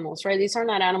domestic animals, right? These are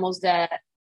not animals that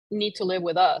need to live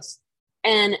with us,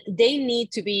 and they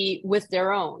need to be with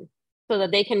their own so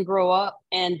that they can grow up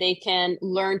and they can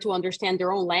learn to understand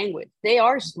their own language. They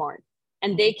are smart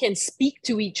and they can speak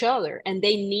to each other, and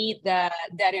they need that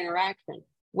interaction.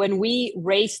 When we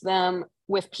raise them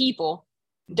with people,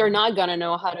 they're not going to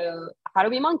know how to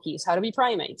be monkeys, how to be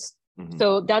primates. Mm-hmm.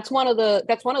 So that's one of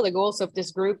the goals of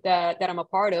this group that I'm a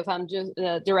part of. I'm just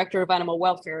the director of animal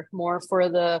welfare, more for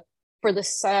the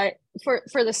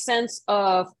sense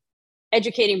of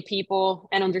educating people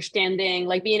and understanding,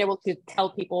 like being able to tell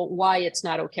people why it's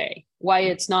not okay, why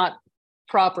it's not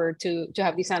proper to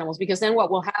have these animals. Because then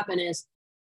what will happen is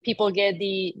people get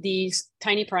these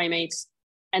tiny primates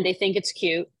and they think it's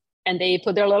cute and they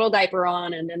put their little diaper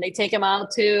on and then they take them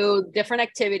out to different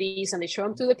activities and they show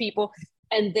them to the people,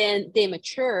 and then they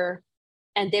mature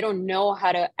and they don't know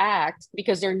how to act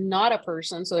because they're not a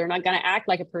person. So they're not going to act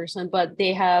like a person, but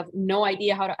they have no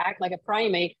idea how to act like a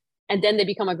primate. And then they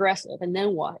become aggressive. And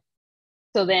then what?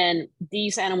 So then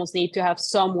these animals need to have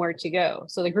somewhere to go.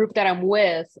 So the group that I'm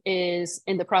with is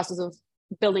in the process of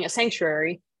building a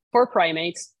sanctuary for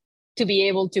primates to be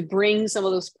able to bring some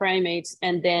of those primates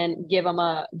and then give them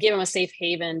a safe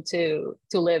haven to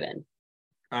live in.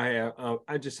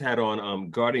 I just had on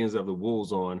Guardians of the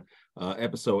Wolves on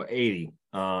episode 80,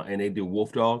 and they do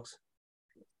wolf dogs,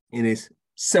 and it's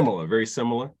similar, very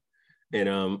similar,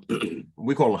 and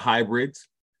we call them hybrids.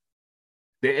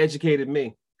 They educated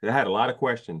me. I had a lot of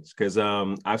questions because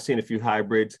I've seen a few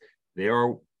hybrids. They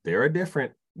are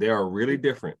different. They are really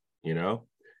different,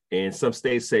 And some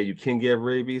states say you can give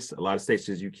rabies. A lot of states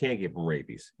says you can't give them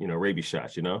rabies, rabies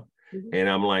shots, Mm-hmm. And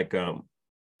I'm like,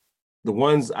 the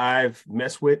ones I've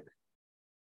messed with,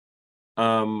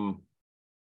 I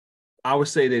would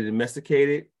say they're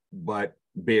domesticated, but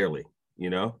barely,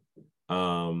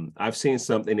 I've seen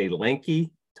something, they lanky,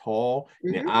 tall,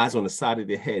 and their eyes on the side of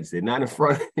their heads. They're not in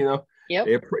front, Yep.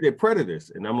 They're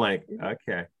predators. And I'm like,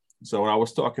 okay. So when I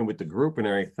was talking with the group and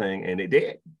everything, and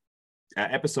they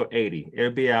episode 80,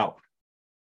 it'll be out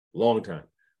long time.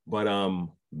 But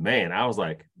man, I was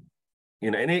like,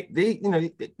 and they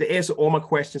answer all my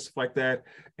questions, stuff like that.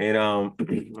 And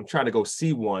I'm trying to go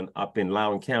see one up in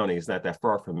Loudoun County. It's not that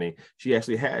far from me. She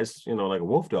actually has, like a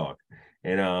wolf dog.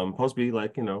 And supposed to be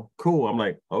like, cool. I'm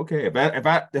like, okay,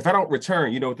 if I don't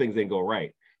return, things ain't go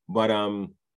right. But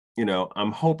I'm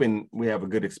hoping we have a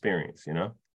good experience,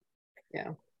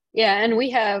 Yeah, and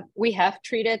we have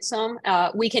treated some.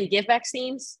 We can give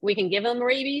vaccines, we can give them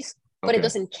rabies, but it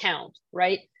doesn't count,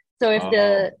 right? So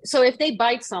if they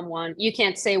bite someone, you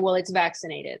can't say, well, it's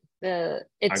vaccinated.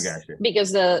 It's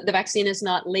because the vaccine is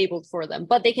not labeled for them,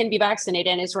 but they can be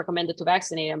vaccinated, and it's recommended to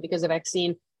vaccinate them because the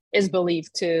vaccine is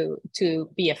believed to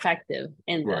be effective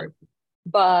in Right. them.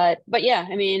 But yeah,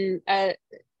 I mean,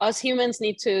 us humans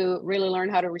need to really learn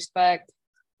how to respect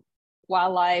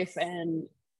wildlife and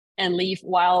leave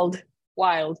wild,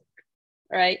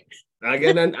 right? I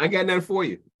got nothing for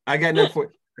you. I got nothing for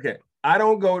you. Okay. I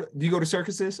don't go. Do you go to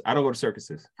circuses? I don't go to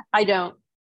circuses. I don't.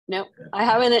 No, I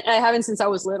haven't since I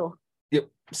was little. Yep.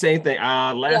 Same thing.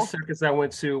 Last circus I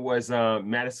went to was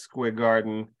Madison Square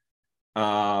Garden in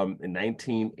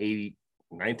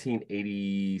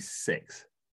 1986.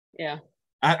 Yeah.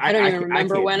 I don't even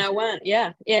remember when I went.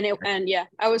 Yeah. And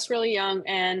I was really young,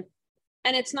 and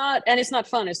it's not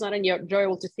fun. It's not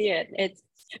enjoyable to see it. It's,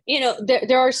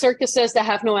 there are circuses that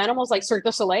have no animals, like Cirque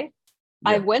du Soleil.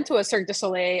 Yeah. I went to a Cirque du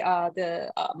Soleil, the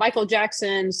Michael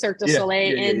Jackson Cirque du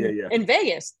Soleil in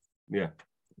Vegas. Yeah.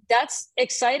 That's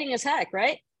exciting as heck,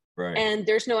 right? Right. And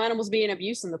there's no animals being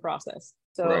abused in the process.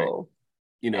 So,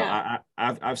 right.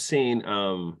 I've seen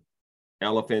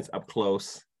elephants up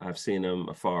close. I've seen them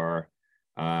afar.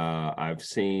 I've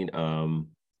seen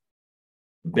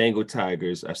Bengal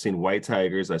tigers. I've seen white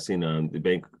tigers. I've seen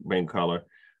the Bengal color.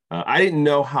 I didn't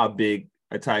know how big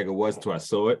a tiger was until I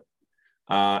saw it.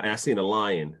 And I seen a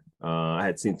lion. I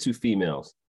had seen 2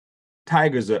 females.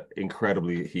 Tigers are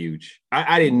incredibly huge.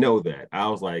 I didn't know that. I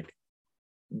was like,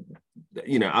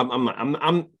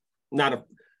 I'm not a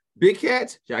big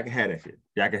cat. Y'all can have that shit.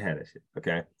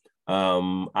 Okay.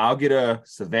 I'll get a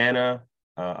Savannah,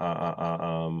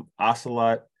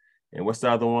 ocelot, and what's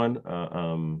the other one?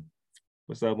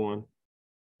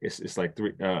 It's like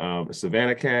 3.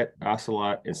 Savannah cat,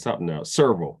 ocelot, and something else.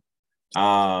 Serval.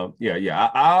 I'll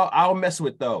mess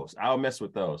with those.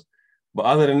 But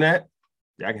other than that,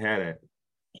 I can have that.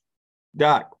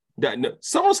 Doc, no,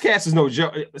 some of those cats is no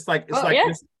joke. It's like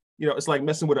it's like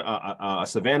messing with a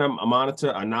Savannah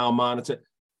monitor, a Nile monitor.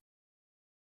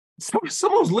 Some of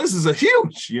those lizards are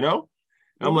huge,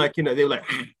 I'm like, they're like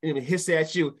hiss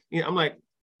at you. I'm like,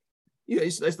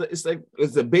 it's like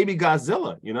it's a baby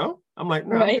Godzilla, I'm like,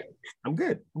 no, right. I'm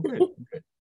good.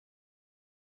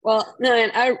 Well, no,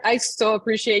 and I so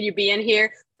appreciate you being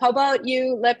here. How about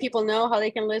you let people know how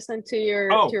they can listen to your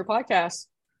podcast?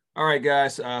 All right,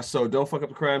 guys. So don't fuck up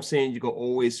the crime scene. You can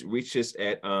always reach us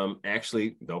at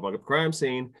actually don't fuck up the crime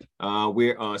scene.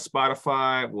 We're on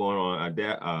Spotify. We're on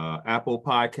Apple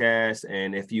Podcasts,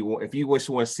 and if you want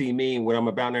to see me and what I'm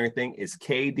about and everything, it's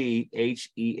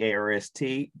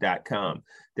KDHearst.com.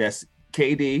 That's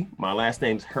KD. My last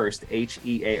name's Hearst,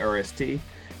 Hearst,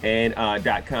 and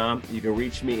 .com. You can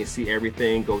reach me and see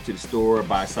everything. Go to the store,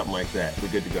 buy something like that. We're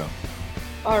good to go.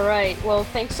 All right. Well,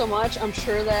 thanks so much. I'm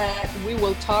sure that we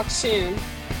will talk soon.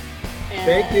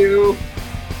 Thank you.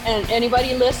 And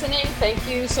anybody listening, thank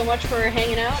you so much for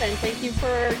hanging out, and thank you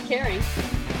for caring.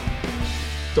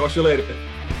 Talk to you later.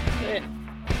 Yeah.